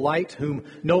unapproachable light, whom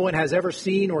no one has ever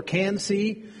seen or can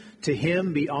see, to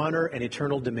him be honor and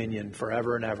eternal dominion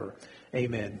forever and ever.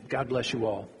 Amen. God bless you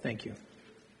all. Thank you.